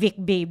Bossing Vic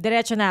Babe.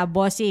 Diretso na,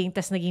 Bossing,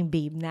 tas naging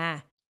Babe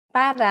na.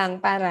 Parang.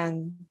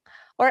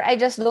 Or I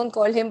just don't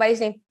call him by his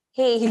name.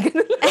 Hey,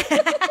 ganun lang.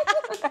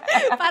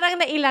 Parang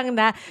nailang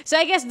na. So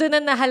I guess doon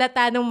na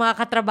nahalata ng mga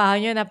katrabaho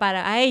nyo na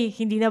parang,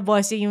 hindi na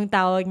Bossing yung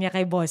tawag niya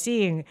kay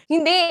Bossing.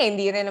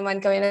 Hindi rin naman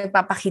kami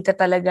nagpapakita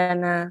talaga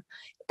na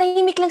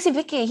tahimik lang si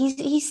Vic eh.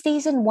 He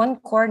stays in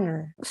one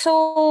corner.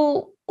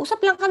 So,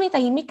 usap lang kami,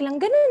 tahimik lang,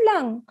 ganun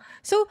lang.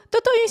 So,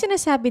 totoo yung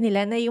sinasabi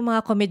nila na yung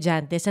mga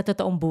komedyante sa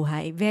totoong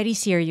buhay, very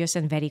serious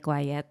and very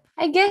quiet.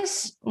 I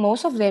guess,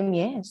 most of them,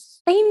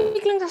 yes.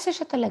 Tahimik lang kasi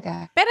siya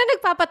talaga. Pero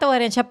nagpapatawa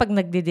rin siya pag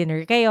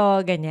nagdi-dinner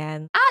kayo,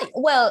 ganyan.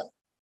 Well,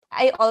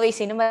 I always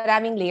say na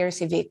maraming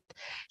layers si Vic.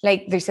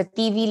 Like, there's a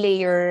TV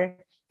layer,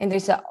 and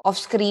there's a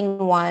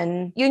off-screen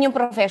one. Yun yung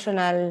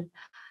professional.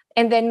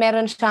 And then,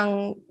 meron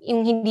siyang,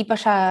 yung hindi pa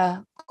siya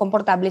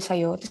komportable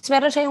sa'yo. Tapos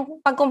meron siya yung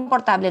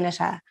pag-komportable na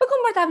siya. Pag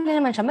komportable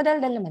naman siya,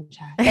 madaldal naman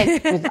siya.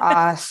 Like, with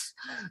us.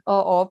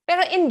 Oo.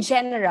 Pero in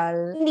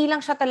general, hindi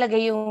lang siya talaga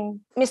yung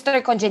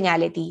Mr.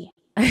 Congeniality.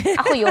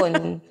 Ako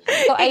yun.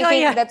 So, I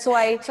think that's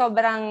why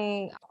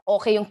sobrang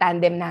okay yung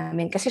tandem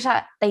namin. Kasi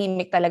siya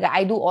tahimik talaga.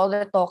 I do all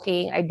the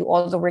talking. I do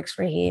all the works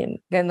for him.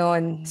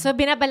 Ganon. So,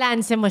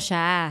 binabalanse mo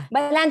siya?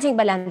 Balancing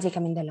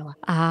kaming dalawa.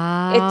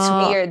 It's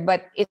weird,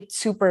 but it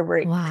super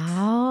works.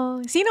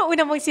 Wow. Sino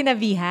una mong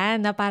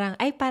sinabihan na parang,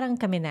 parang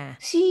kami na?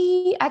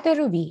 Si Ate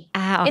Ruby.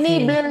 Okay.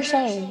 Enabler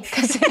siya eh.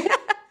 Kasi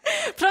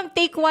from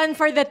take one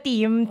for the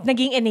team,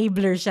 naging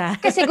enabler siya.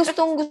 Kasi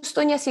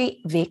gustong-gusto niya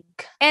si Vic.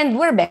 And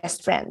we're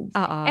best friends.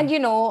 And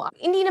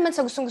hindi naman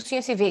sa gustong-gusto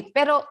niya si Vic,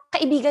 pero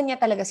kaibigan niya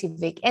talaga si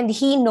Vic. And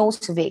he knows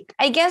Vic.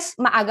 I guess,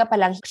 maaga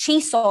pa lang, she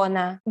saw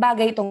na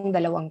bagay itong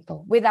dalawang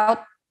to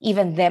without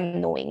even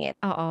them knowing it.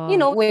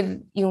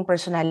 With yung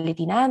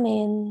personality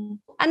namin.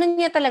 Ano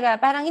niya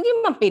talaga, parang hindi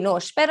naman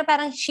pinush, pero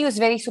parang she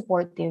was very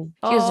supportive.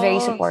 She was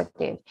very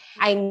supportive.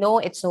 I know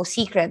it's no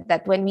secret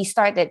that when we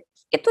started,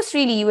 it was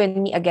really you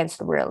and me against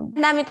the world.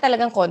 Ang daming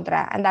talagang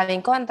kontra. Ang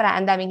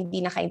daming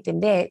hindi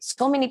nakaintindi.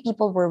 So many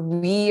people were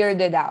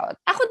weirded out.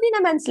 Ako din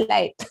naman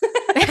slight.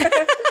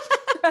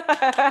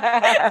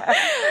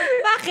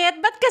 Bakit?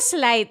 Ba't ka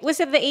slight? Was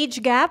it the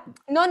age gap?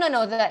 No.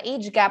 The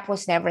age gap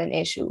was never an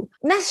issue.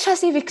 Nasa siya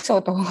si Vic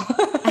Sotto.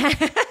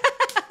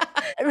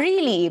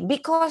 Really,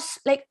 because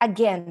like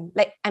again,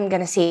 like I'm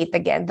gonna say it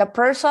again, the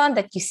person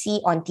that you see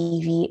on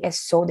TV is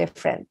so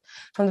different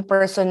from the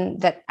person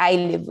that I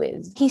live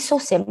with. He's so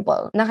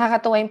simple.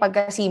 Nakakatawa yung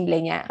pagkasimple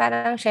niya.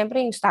 Parang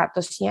syempre yung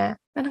status niya.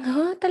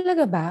 Parang,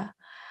 talaga ba?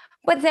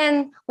 But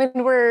then,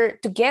 when we're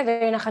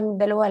together, na kami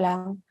dalawa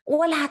lang,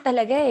 wala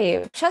talaga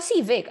eh. Siya si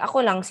Vic,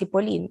 ako lang si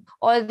Pauleen.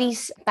 All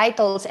these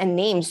titles and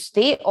names,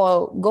 they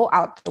all go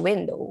out the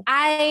window.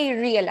 I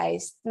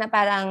realized na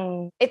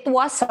parang it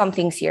was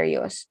something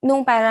serious.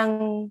 Nung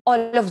parang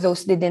all of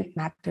those didn't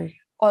matter.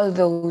 All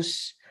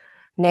those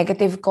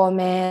negative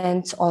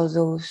comments, all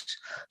those,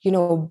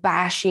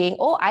 bashing.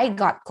 Oh, I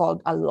got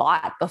called a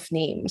lot of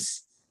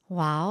names.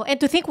 Wow. And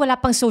to think wala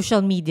pang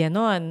social media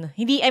nun.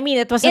 Hindi, I mean,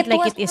 it wasn't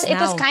it is now. It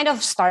was kind of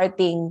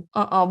starting,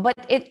 but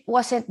it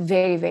wasn't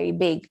very, very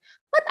big.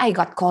 But I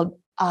got called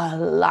a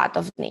lot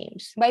of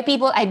names by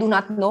people I do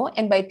not know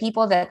and by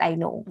people that I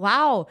know.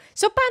 Wow.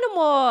 So, paano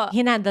mo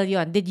hinandle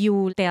yon? Did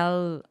you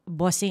tell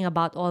Bossing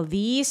about all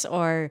these?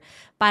 Or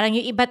parang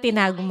yung iba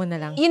tinago mo na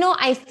lang?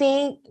 I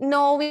think,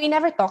 no, we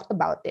never talked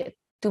about it.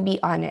 To be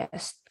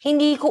honest.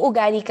 Hindi ko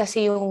ugali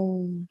kasi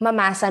yung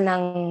mamasa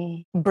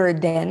ng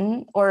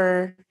burden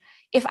or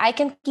if I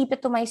can keep it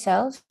to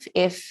myself,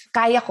 if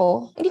kaya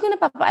ko, hindi ko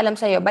napapaalam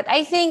sa'yo. But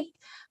I think,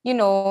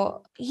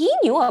 he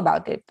knew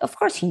about it. Of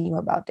course, he knew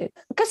about it.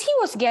 Because he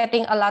was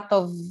getting a lot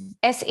of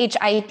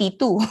SHIT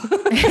too.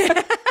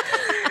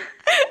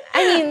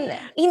 I mean,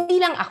 hindi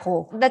lang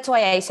ako. That's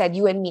why I said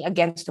you and me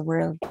against the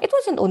world. It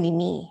wasn't only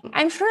me.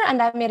 I'm sure ang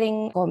dami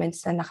ring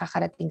comments na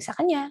nakakarating sa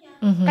kanya.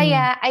 Mm-hmm.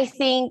 Kaya I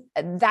think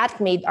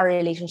that made our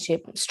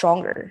relationship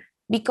stronger.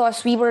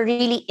 Because we were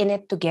really in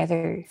it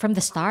together. From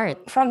the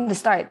start. From the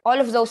start. All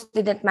of those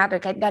didn't matter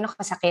kahit gaano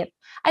kasakit.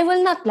 I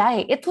will not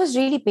lie. It was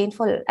really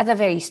painful at the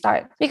very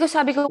start. Because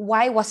sabi ko,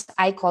 why was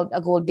I called a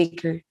gold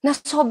digger? Na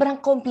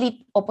sobrang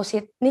complete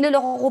opposite.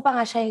 Niloloko ko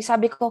pa nga siya.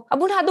 Sabi ko,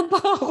 abunado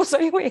pa ako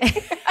sa'yo eh.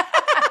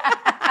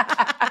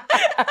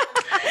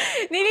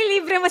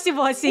 Nililibre mo si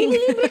Bossing.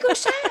 Nililibre ko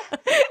siya.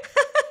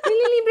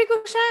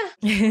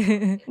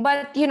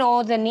 But,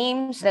 the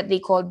names that they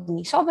called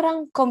me,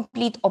 sobrang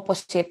complete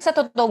opposite sa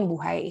totoong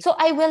buhay. So,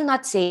 I will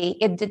not say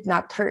it did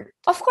not hurt.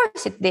 Of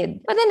course, it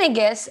did. But then I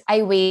guess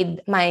I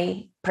weighed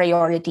my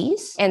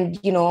priorities and,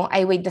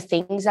 I weighed the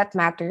things that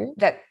matter,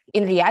 that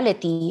in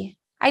reality,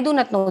 I do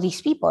not know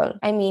these people.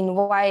 I mean,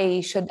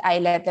 why should I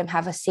let them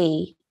have a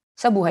say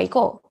sa buhay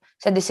ko?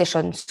 Sa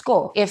decisions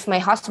ko. If my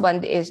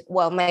husband is,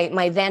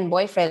 my then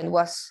boyfriend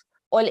was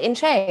all-in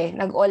siya eh.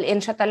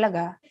 Nag-all-in siya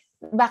talaga.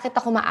 Bakit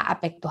ako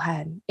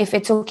maaapektuhan? If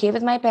it's okay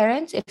with my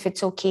parents, if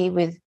it's okay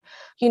with,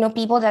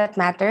 people that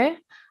matter,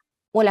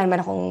 wala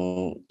naman akong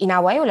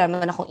inaway, wala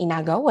naman akong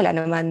inagaw, wala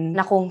naman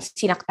akong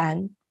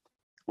sinaktan.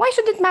 Why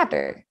should it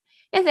matter?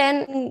 And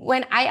then,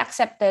 when I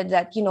accepted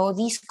that,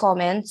 these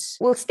comments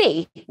will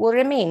stay, will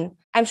remain.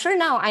 I'm sure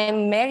now I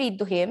am married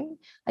to him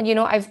and,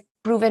 I've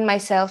proven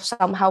myself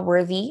somehow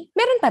worthy,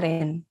 meron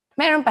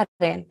pa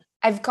rin.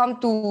 I've come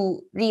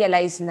to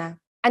realize na,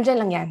 andyan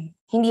lang yan.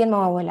 Hindi yan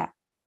mawawala.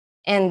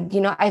 And,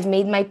 I've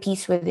made my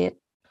peace with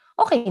it.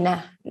 Okay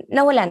na.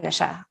 Nawala na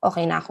siya.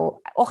 Okay na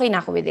ako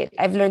with it.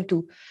 I've learned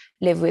to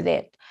live with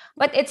it.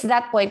 But it's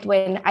that point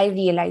when I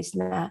realized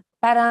na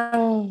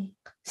parang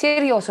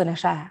seryoso na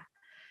siya.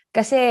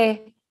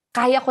 Kasi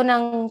kaya ko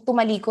nang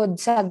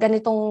tumalikod sa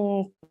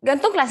ganitong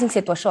klaseng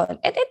sitwasyon.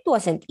 And it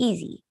wasn't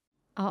easy.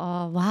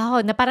 Oo,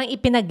 wow. Na parang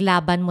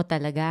ipinaglaban mo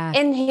talaga.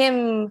 And him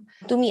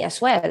to me as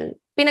well.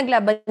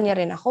 Pinaglaban niya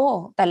rin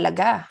ako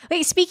talaga.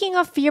 Wait, speaking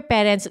of your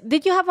parents,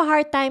 did you have a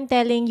hard time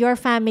telling your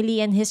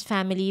family and his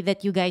family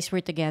that you guys were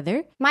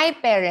together? My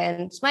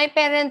parents,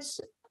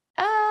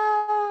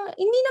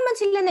 hindi naman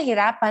sila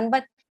nahirapan,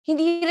 but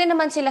hindi rin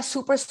naman sila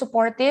super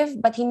supportive,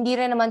 but hindi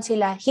rin naman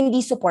sila hindi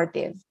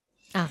supportive.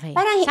 Okay.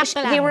 Parang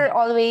they were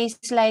always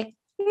like,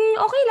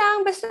 okay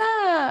lang, basta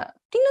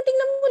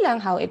tingnan mo lang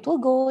how it will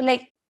go.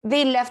 Like,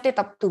 they left it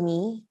up to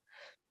me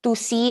to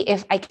see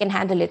if I can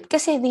handle it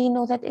kasi they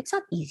know that it's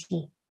not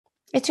easy.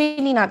 It's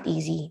really not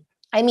easy.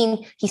 I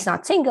mean, he's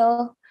not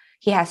single.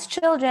 He has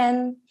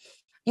children.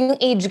 Yung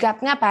age gap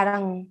nga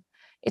parang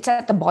it's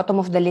at the bottom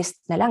of the list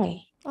na lang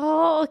eh.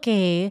 Oh,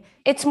 okay.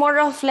 It's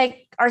more of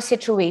like our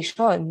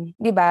situation,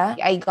 di ba?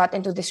 I got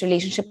into this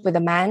relationship with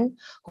a man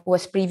who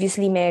was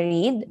previously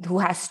married,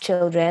 who has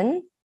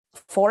children,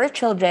 4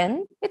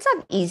 children. It's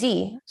not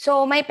easy.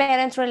 So my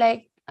parents were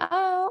like,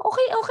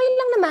 okay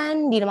lang naman.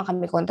 Hindi naman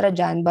kami kontra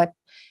dyan. But,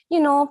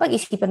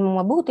 pag-isipan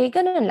mo mabuti,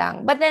 ganun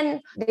lang. But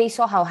then, they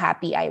saw how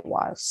happy I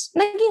was.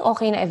 Naging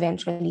okay na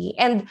eventually.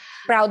 And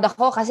proud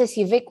ako kasi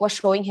si Vic was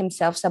showing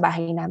himself sa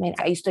bahay namin.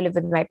 I used to live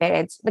with my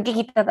parents.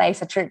 Nagkikita tayo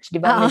sa church, di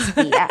ba, Miss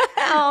Pia?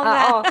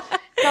 Oo.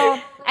 So,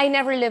 I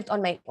never lived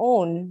on my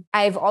own.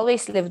 I've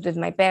always lived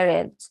with my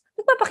parents.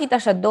 Nagpapakita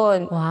siya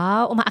doon.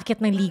 Wow,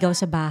 umaakyat ng ligaw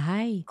sa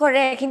bahay.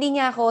 Correct. Hindi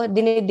niya ako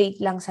dinedate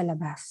lang sa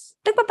labas.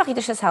 Nagpapakita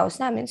siya sa house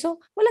namin.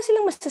 So, wala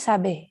silang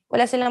masasabi.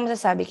 Wala silang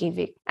masasabi kay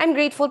Vic. I'm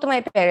grateful to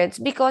my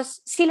parents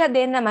because sila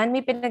din naman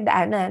may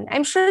pinagdaanan.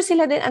 I'm sure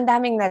sila din ang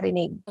daming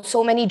narinig.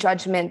 So many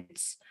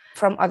judgments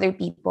from other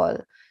people.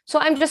 So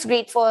I'm just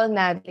grateful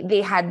na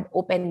they had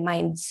open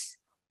minds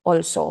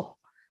also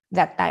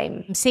that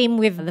time. Same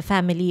with the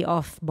family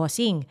of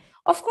Bossing.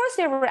 Of course,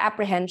 there were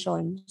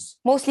apprehensions,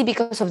 mostly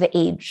because of the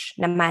age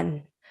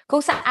naman. Kung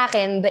sa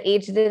akin, the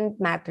age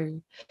didn't matter.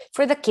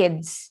 For the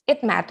kids,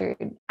 it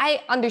mattered.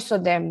 I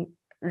understood them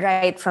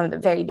right from the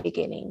very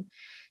beginning.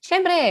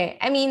 Siyempre,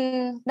 I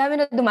mean,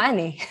 dami na dumaan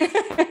eh.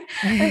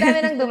 Ang dami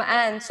nang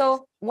dumaan.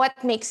 So, what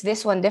makes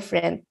this one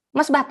different?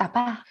 Mas bata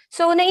pa.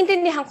 So,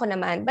 naintindihan ko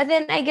naman. But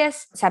then, I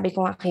guess, sabi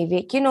ko nga kay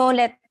Vic,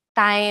 let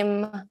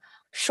time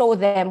show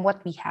them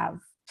what we have.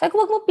 Sabi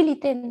ko, wag mo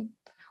pilitin.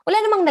 Wala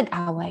namang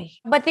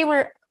nag-away. But they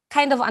were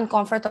kind of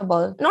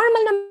uncomfortable.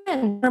 Normal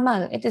naman.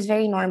 Normal. It is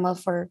very normal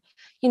for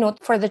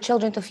the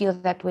children to feel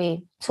that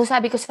way. So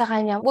sabi ko sa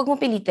kanya, wag mo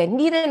pilitin.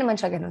 Hindi rin naman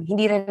siya ganun.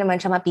 Hindi rin naman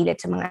siya mapilit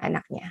sa mga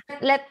anak niya.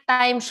 Let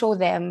time show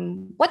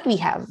them what we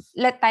have.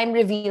 Let time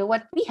reveal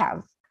what we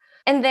have.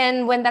 And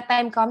then when that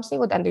time comes,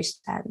 they would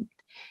understand.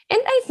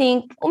 And I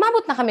think,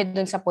 umabot na kami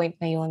dun sa point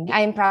na yun.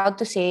 I am proud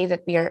to say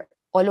that we are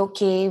all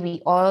okay.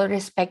 We all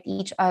respect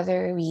each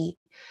other. We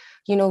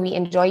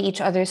enjoy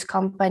each other's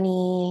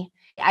company.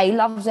 I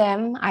love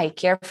them. I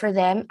care for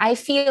them. I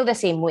feel the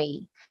same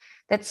way.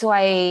 That's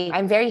why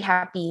I'm very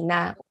happy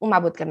na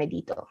umabot kami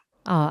dito.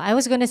 Oh, I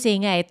was gonna say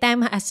nga,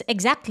 time has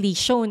exactly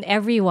shown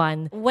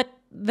everyone what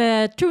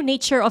the true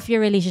nature of your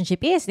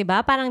relationship is, di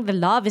ba? Parang the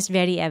love is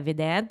very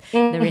evident.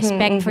 The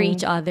respect for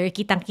each other,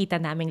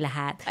 kitang-kita naming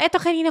lahat. Ito,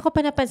 kanina ko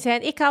pa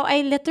napansin, ikaw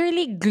ay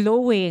literally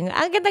glowing.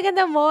 Ang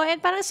ganda-ganda mo and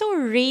parang so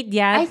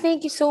radiant. I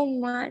thank you so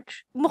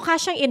much.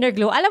 Mukha siyang inner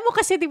glow. Alam mo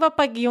kasi, di ba,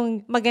 pag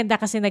yung maganda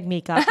kasi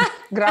nag-makeup.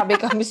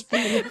 Grabe ka, Miss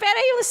Pia. Pero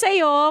yung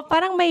sa'yo,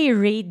 parang may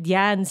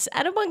radiance.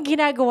 Ano bang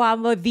ginagawa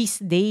mo these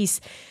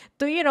days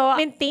to,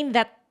 maintain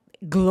that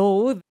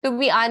glow? To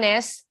be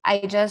honest,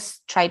 I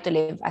just try to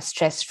live a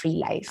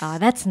stress-free life. Oh,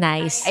 that's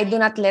nice. I do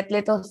not let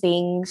little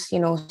things,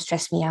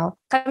 stress me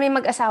out. Kami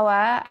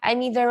mag-asawa, I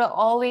mean, there will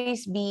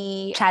always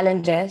be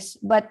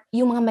challenges, but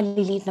yung mga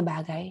maliliit na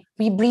bagay,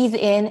 we breathe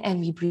in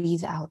and we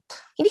breathe out.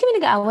 Hindi kami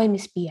nag-aaway,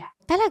 Miss Pia.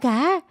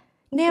 Talaga?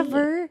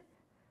 Never?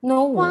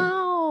 No.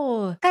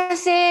 Wow.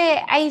 Kasi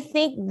I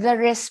think the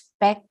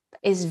respect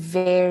is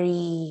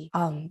very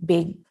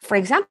big. For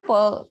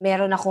example,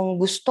 meron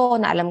akong gusto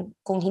na alam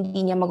kung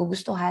hindi niya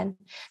magugustuhan,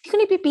 hindi ko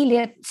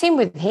nipipilit.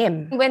 Same with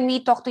him. When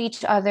we talk to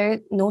each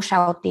other, no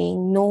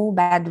shouting, no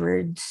bad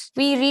words.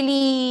 We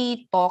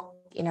really talk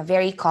in a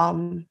very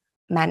calm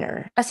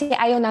manner. Kasi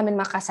ayaw namin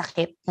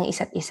makasakit ng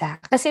isa't isa.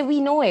 Kasi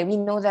we know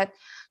that,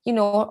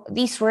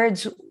 these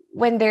words,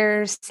 when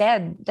they're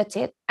said, that's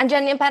it.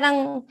 Andyan yung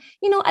parang,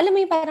 alam mo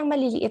yung parang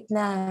maliliit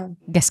na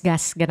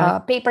gas-gas,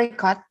 gano'n. Paper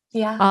cut.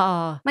 Yeah.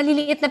 Oo.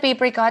 Maliliit na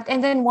paper cut and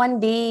then one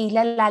day,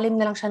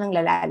 lalalim na lang siya ng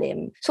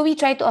lalalim. So we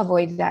try to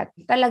avoid that.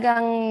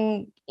 Talagang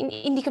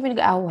hindi kami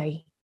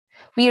nag-aaway.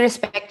 We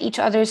respect each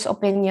other's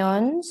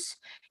opinions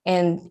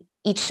and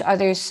each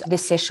other's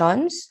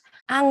decisions.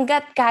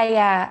 Hanggat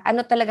kaya,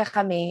 talaga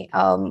kami,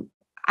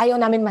 ayaw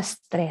namin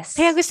ma-stress.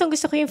 Kaya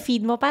gustong-gusto ko yung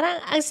feed mo.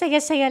 Parang ang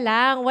saya-saya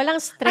lang. Walang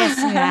stress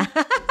nga.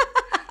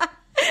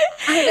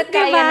 Hanggat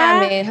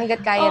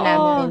kaya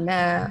namin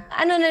na,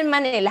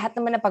 naman lahat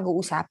naman na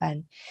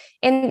pag-uusapan.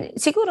 And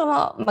siguro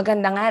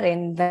maganda nga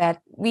rin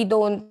that we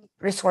don't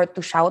resort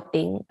to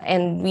shouting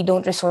and we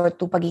don't resort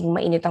to pagiging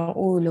mainit ang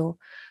ulo.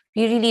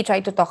 We really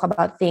try to talk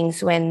about things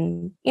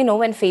when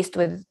faced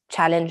with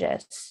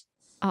challenges.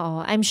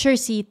 Oo, I'm sure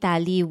si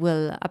Tali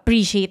will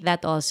appreciate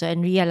that also and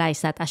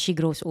realize that as she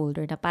grows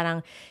older, na parang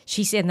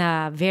she's in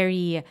a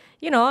very,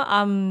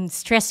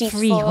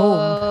 stress-free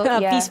home.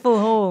 Yeah. Peaceful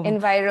home.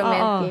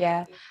 Environment,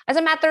 yeah. As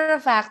a matter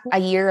of fact, a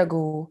year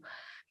ago,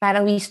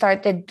 parang we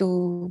started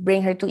to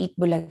bring her to eat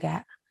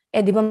bulaga.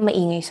 Di ba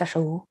maingay sa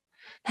show?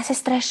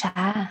 Nasa-stress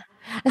siya.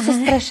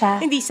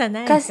 Hindi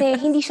sanay. Kasi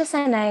hindi siya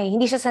sanay.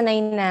 Hindi siya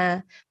sanay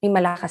na may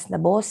malakas na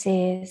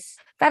boses.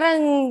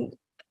 Parang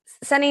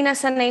sanay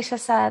siya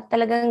sa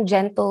talagang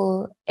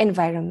gentle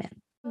environment.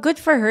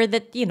 Good for her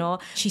that,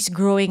 she's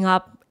growing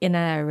up in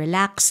a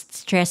relaxed,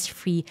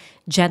 stress-free,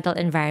 gentle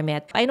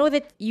environment. I know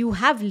that you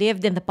have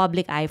lived in the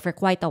public eye for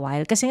quite a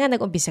while kasi nga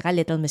nag-umpisa ka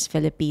Little Miss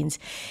Philippines.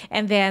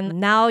 And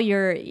then now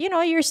you're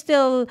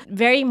still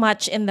very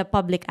much in the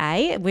public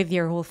eye with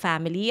your whole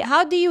family.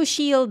 How do you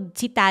shield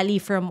si Tali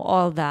from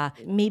all the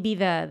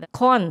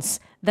cons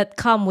that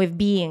come with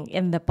being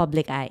in the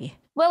public eye?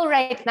 Well,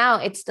 right now,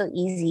 it's still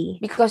easy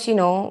because,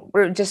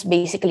 we're just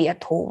basically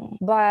at home.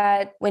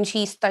 But when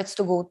she starts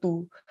to go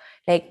to,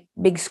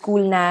 big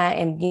school na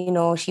and,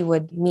 she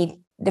would meet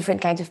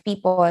different kinds of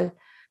people,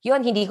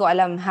 hindi ko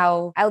alam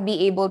how I'll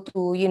be able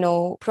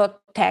to,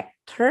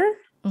 protect her.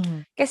 Mm-hmm.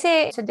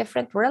 Kasi it's a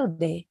different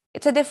world, eh.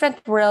 It's a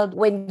different world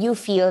when you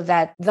feel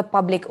that the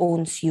public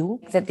owns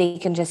you, that they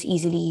can just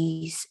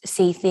easily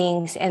say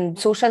things. And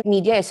social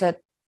media is a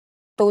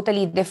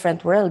totally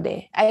different world,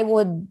 eh. I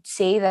would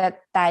say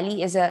that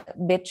Tali is a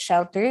bit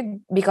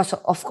sheltered because,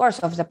 of course,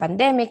 of the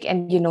pandemic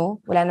and,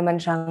 wala naman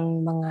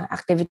siyang mga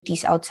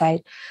activities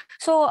outside.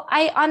 So,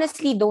 I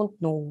honestly don't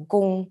know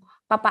kung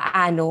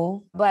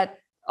papaano, but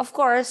of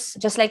course,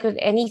 just like with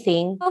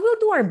anything, we'll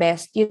do our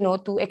best,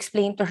 to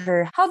explain to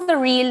her how the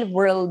real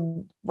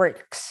world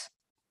works.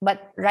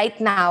 But right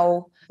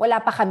now, wala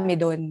pa kami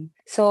dun.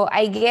 So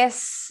I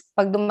guess,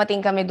 pag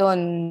dumating kami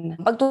dun,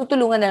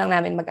 pagtutulungan na lang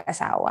namin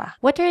mag-asawa.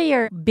 What are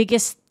your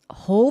biggest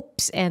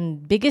hopes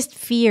and biggest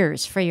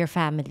fears for your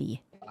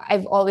family?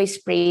 I've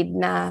always prayed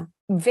na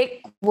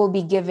Vic will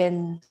be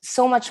given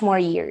so much more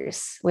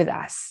years with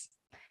us.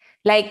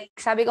 Like,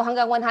 sabi ko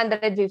hanggang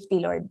 150,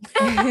 Lord.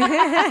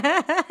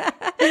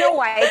 You know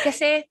why?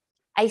 Kasi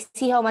I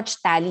see how much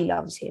Tally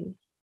loves him.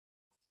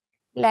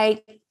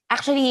 Like,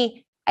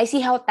 actually, I see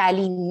how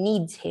Tally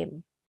needs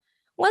him.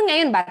 Well,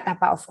 ngayon bata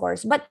pa, of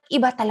course. But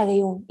iba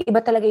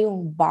talaga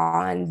yung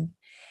bond.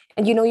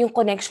 And yung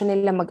connection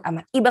nila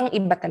mag-ama.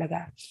 Ibang-iba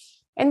talaga.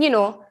 And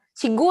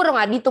siguro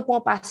nga dito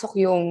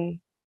pumapasok yung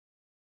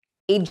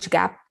age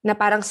gap na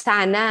parang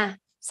sana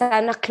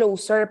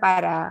closer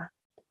para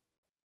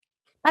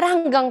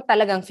hanggang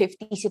talagang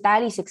 50 si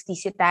Tally, 60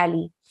 si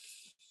Tally.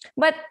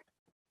 But,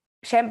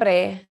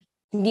 syempre,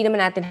 hindi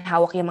naman natin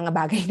hawak yung mga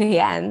bagay na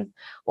yan.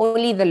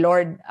 Only the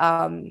Lord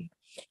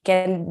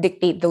can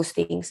dictate those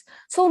things.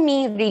 So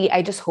me, really,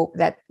 I just hope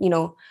that,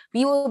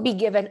 we will be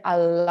given a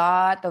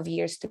lot of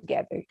years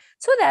together.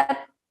 So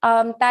that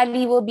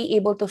Tally will be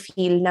able to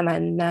feel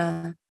naman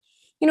na,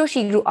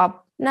 she grew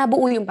up, na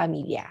buo yung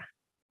pamilya.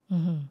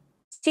 Mm-hmm.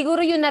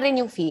 Siguro yun na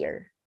rin yung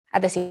fear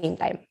at the same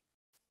time.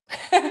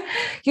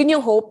 Yun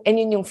yung hope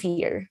and yun yung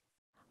fear.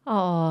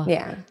 Oo.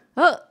 Yeah.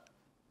 Oh,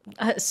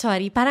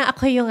 sorry. Parang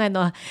ako yung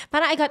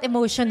parang I got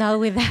emotional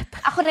with that.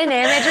 Ako rin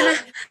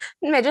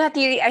medyo na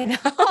teary-eyed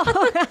ako.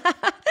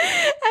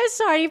 I'm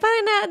sorry.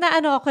 Parang na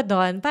ako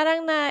doon.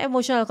 Parang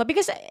na-emotional ko.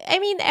 Because, I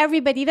mean,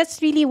 everybody,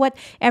 that's really what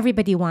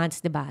everybody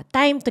wants, diba?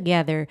 Time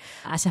together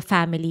as a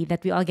family,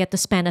 that we all get to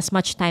spend as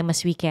much time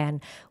as we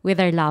can with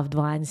our loved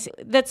ones.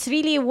 That's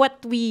really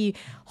what we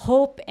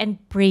hope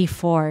and pray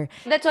for.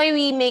 That's why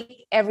we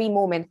make every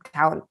moment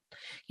count.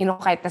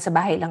 Kahit nasa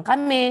bahay lang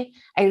kami,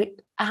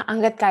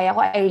 hanggat kaya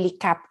ko, I really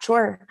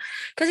capture.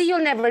 Kasi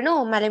you'll never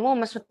know. Malay mo,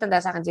 mas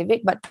matanda sa akin si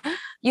Vic, but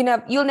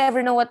you'll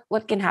never know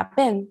what can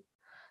happen.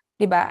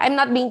 Diba? I'm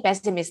not being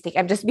pessimistic.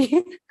 I'm just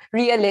being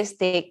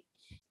realistic.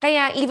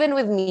 Kaya even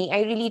with me,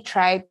 I really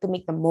try to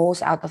make the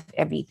most out of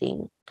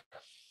everything.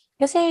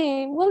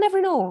 Kasi we'll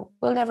never know.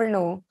 We'll never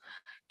know.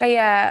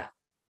 Kaya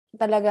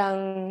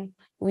talagang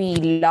we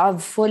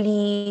love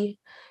fully.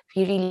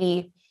 We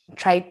really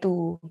try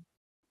to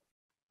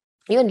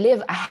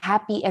live a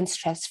happy and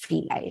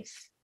stress-free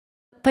life.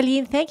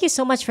 Pauleen, thank you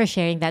so much for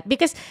sharing that,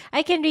 because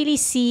I can really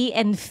see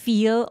and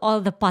feel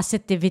all the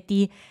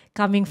positivity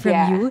coming from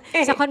you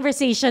sa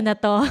conversation na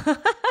to.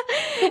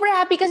 Super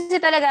happy kasi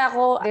talaga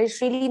ako.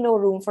 There's really no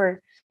room for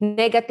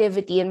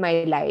negativity in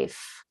my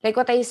life. Like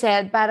what I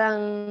said,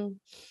 parang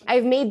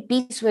I've made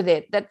peace with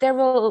it. That there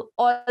will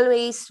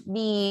always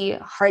be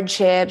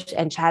hardships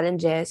and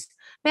challenges.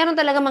 Meron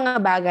talaga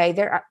mga bagay.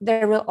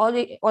 There will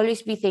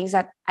always be things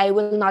that I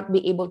will not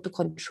be able to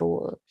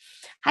control.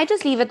 I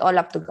just leave it all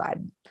up to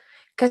God.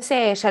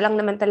 Kasi siya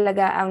lang naman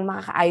talaga ang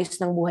makakaayos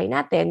ng buhay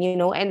natin,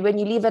 And when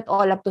you leave it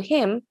all up to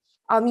Him,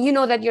 you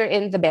know that you're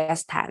in the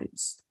best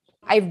hands.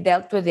 I've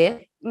dealt with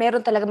it.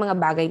 Meron talaga mga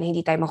bagay na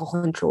hindi tayo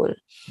makokontrol.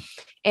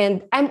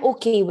 And I'm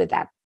okay with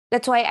that.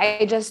 That's why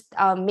I just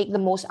make the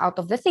most out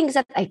of the things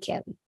that I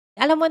can.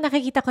 Alam mo,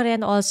 nakikita ko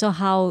rin also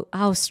how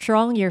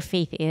strong your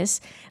faith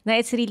is. Na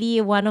it's really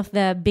one of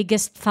the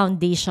biggest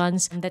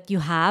foundations that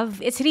you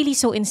have. It's really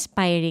so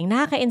inspiring.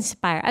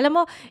 Nakaka-inspire. Alam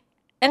mo,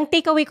 ang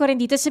takeaway ko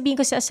rin dito, sabihin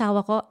ko sa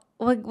asawa ko,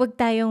 wag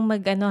tayong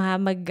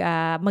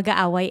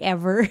mag-aaway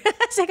ever.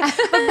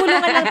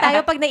 Magbulungan lang tayo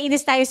pag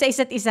nainis tayo sa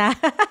isa't isa.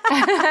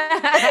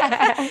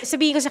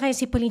 Sabihin ko sa kanya,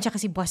 si Pauleen tsaka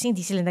si Bossing,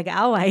 hindi sila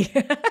nag-aaway.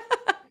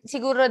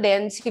 Siguro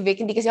din, si Vic,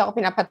 hindi kasi ako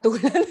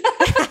pinapatulan.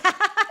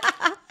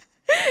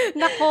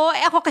 Nako,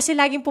 ako kasi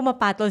laging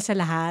pumapatol sa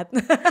lahat.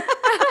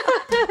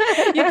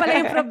 Yun pala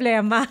yung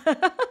problema.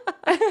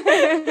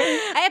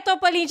 Ay, ito,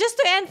 Pauleen, just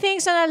to end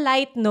things on a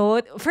light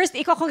note, first,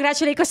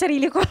 congratulate ko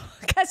sarili ko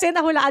kasi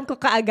nahulaan ko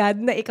kaagad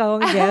na ikaw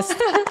ang guest.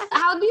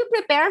 How do you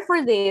prepare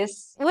for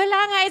this?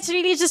 Wala nga, it's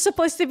really just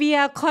supposed to be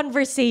a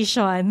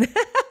conversation.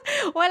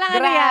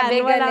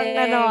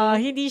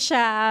 Walang hindi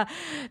siya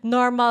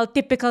normal,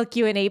 typical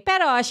Q&A.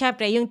 Pero,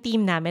 syempre, yung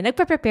team namin,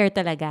 nagpa-prepare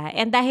talaga.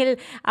 And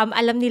dahil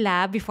alam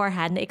nila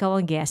beforehand na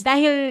ikaw ang guest,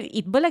 dahil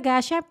Eat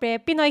Bulaga,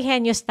 syempre, Pinoy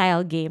Henyo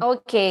style game.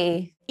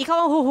 Okay.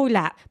 Ikaw ang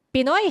huhula.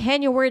 Pinoy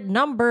Henyo word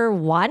number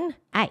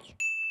 1 ay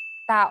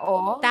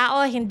tao.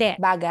 Tao, hindi.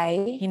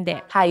 Bagay.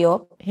 Hindi.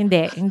 Hayop.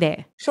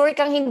 Hindi. Sure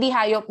kang hindi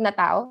hayop na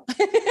tao?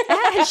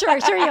 Sure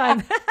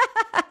yun.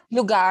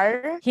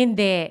 Lugar.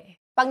 Hindi.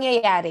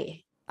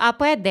 Pangyayari.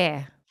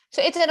 Pwede.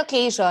 So it's an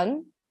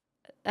occasion?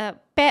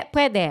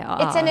 Pwede. Oo.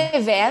 It's an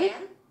event?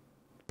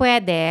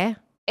 Pwede.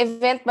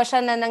 Event ba siya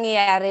na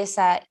nangyayari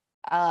sa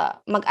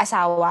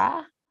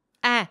mag-asawa?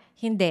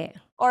 Hindi.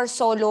 Or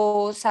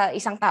solo sa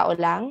isang tao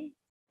lang?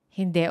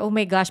 Hindi. Oh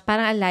my gosh,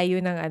 parang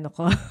alayo ng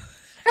ko.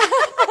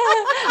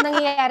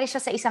 Nangyayari siya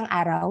sa isang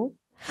araw?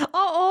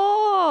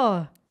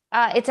 Oo.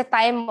 It's a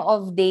time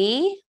of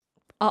day?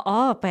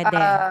 Oo, pwede.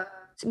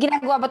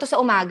 Ginagawa ba to sa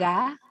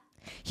umaga?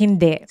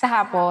 Hindi. Sa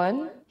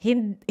hapon?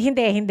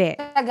 Hindi.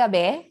 Sa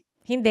gabi?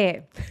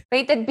 Hindi.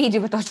 Rated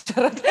PG ba to?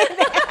 Charot.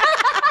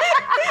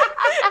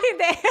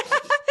 Hindi.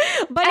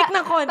 Balik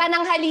ng konti.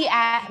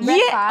 Pananghalian?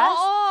 Breakfast?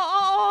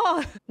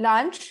 Oo.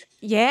 Lunch?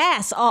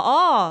 Yes,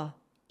 oo.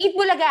 Eat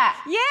Bulaga?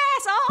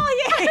 Yes, oo,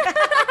 yeah.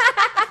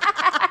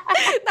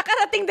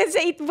 Nakarating din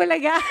sa Eat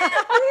Bulaga.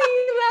 Ang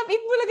hirap,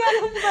 Eat Bulaga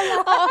lang pala.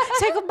 Oo,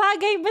 sabi ko,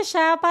 bagay ba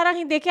siya? Parang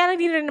hindi, kaya lang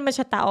hindi rin naman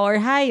siya tao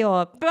or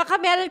hayop. Baka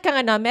meron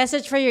kang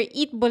message for your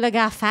Eat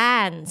Bulaga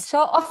fans.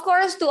 So, of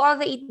course, to all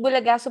the Eat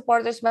Bulaga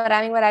supporters,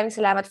 maraming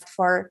salamat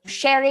for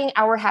sharing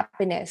our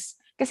happiness.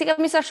 Kasi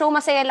kami sa show,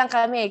 masaya lang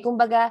kami.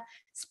 Kumbaga,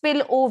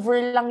 spill over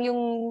lang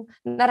yung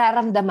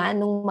nararamdaman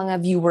ng mga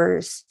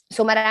viewers.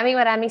 So maraming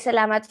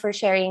salamat for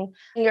sharing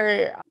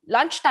your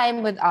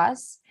lunchtime with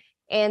us.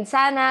 And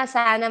sana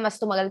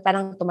mas tumagal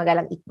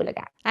ang Eat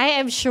Bulaga.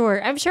 I am sure.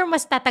 I'm sure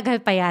mas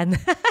tatagal pa yan.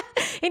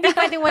 Hindi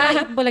pwedeng walang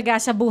Eat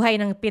Bulaga sa buhay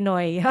ng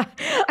Pinoy.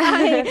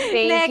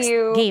 Okay, Thank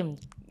you. Game.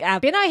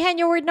 Pinoy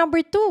Henyo word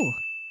number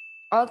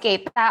 2. Okay,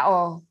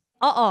 tao.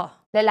 Oo.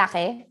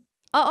 Lalaki.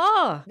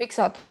 Oo. Vic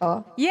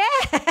Sotto.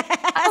 Yes!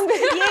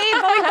 Yay!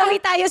 Bawi-bawi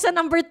tayo sa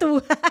number 2.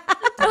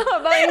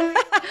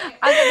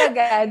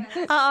 Agad-agad.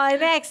 Oo,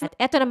 next.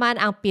 Ito naman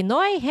ang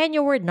Pinoy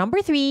Henyo word number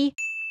 3.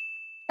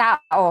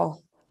 Tao.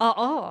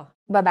 Oo.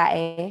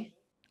 Babae.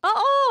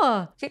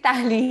 Oo. Si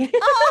Tali.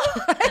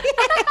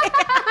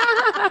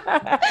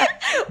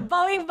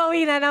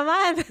 Bawing-bawi na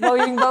naman.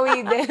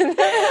 Bawing-bawi din.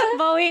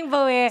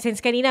 Bawing-bawi.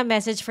 Since kanina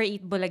message for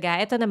Eat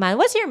Bulaga, ito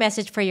naman, what's your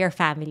message for your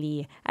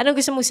family?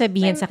 Anong gusto mong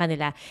sabihin sa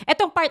kanila?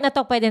 Etong part na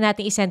to, pwede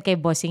natin isend kay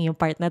Bossing yung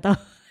part na to.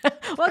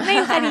 Wag na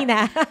yung kanina.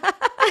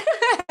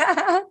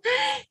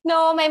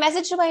 No, my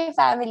message to my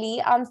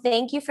family,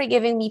 thank you for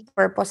giving me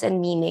purpose and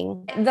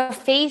meaning. The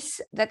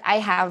phase that I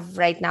have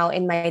right now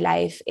in my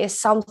life is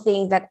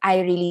something that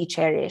I really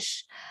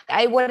cherish.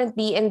 I wouldn't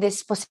be in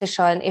this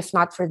position if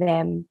not for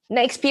them.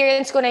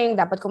 Na-experience ko na yung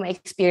dapat ko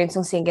ma-experience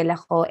ng single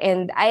ako.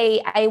 And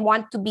I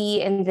want to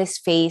be in this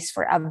phase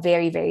for a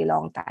very, very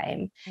long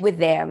time with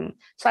them.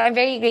 So I'm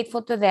very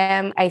grateful to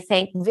them. I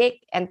thank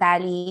Vic and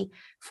Tali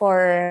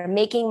for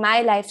making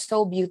my life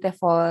so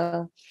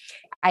beautiful.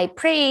 I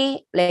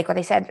pray, like what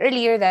I said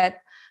earlier,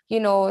 that,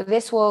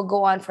 this will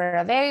go on for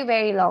a very,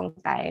 very long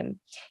time.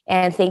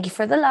 And thank you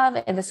for the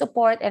love and the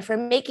support and for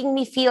making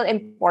me feel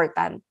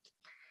important.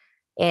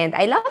 And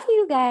I love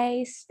you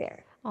guys.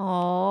 There.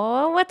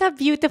 Oh, what a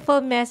beautiful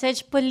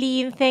message,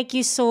 Pauleen. Thank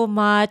you so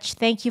much.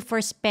 Thank you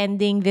for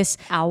spending this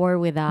hour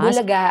with us.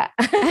 Bulaga.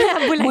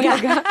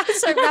 Bulaga.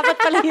 Sir, dapat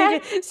pala yun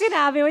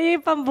sinabi mo,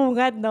 yung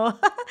pambungad, no?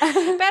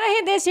 Pero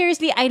hindi,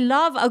 seriously, I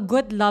love a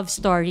good love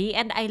story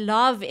and I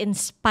love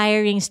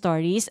inspiring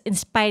stories,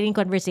 inspiring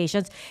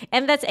conversations.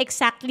 And that's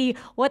exactly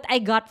what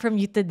I got from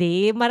you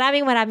today.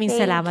 Maraming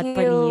salamat,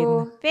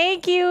 Pauleen.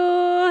 Thank you.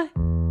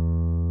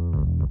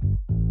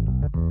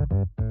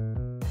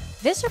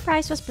 This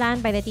surprise was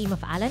planned by the team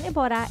of Alan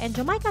Ebora and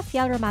Jamaica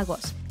Fiel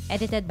Ramagos,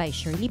 edited by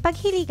Shirley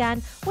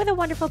Paghiligan with the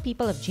wonderful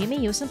people of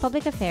GMA News and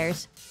Public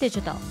Affairs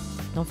Digital.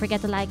 Don't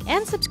forget to like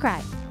and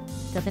subscribe.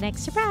 Till the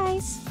next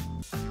surprise!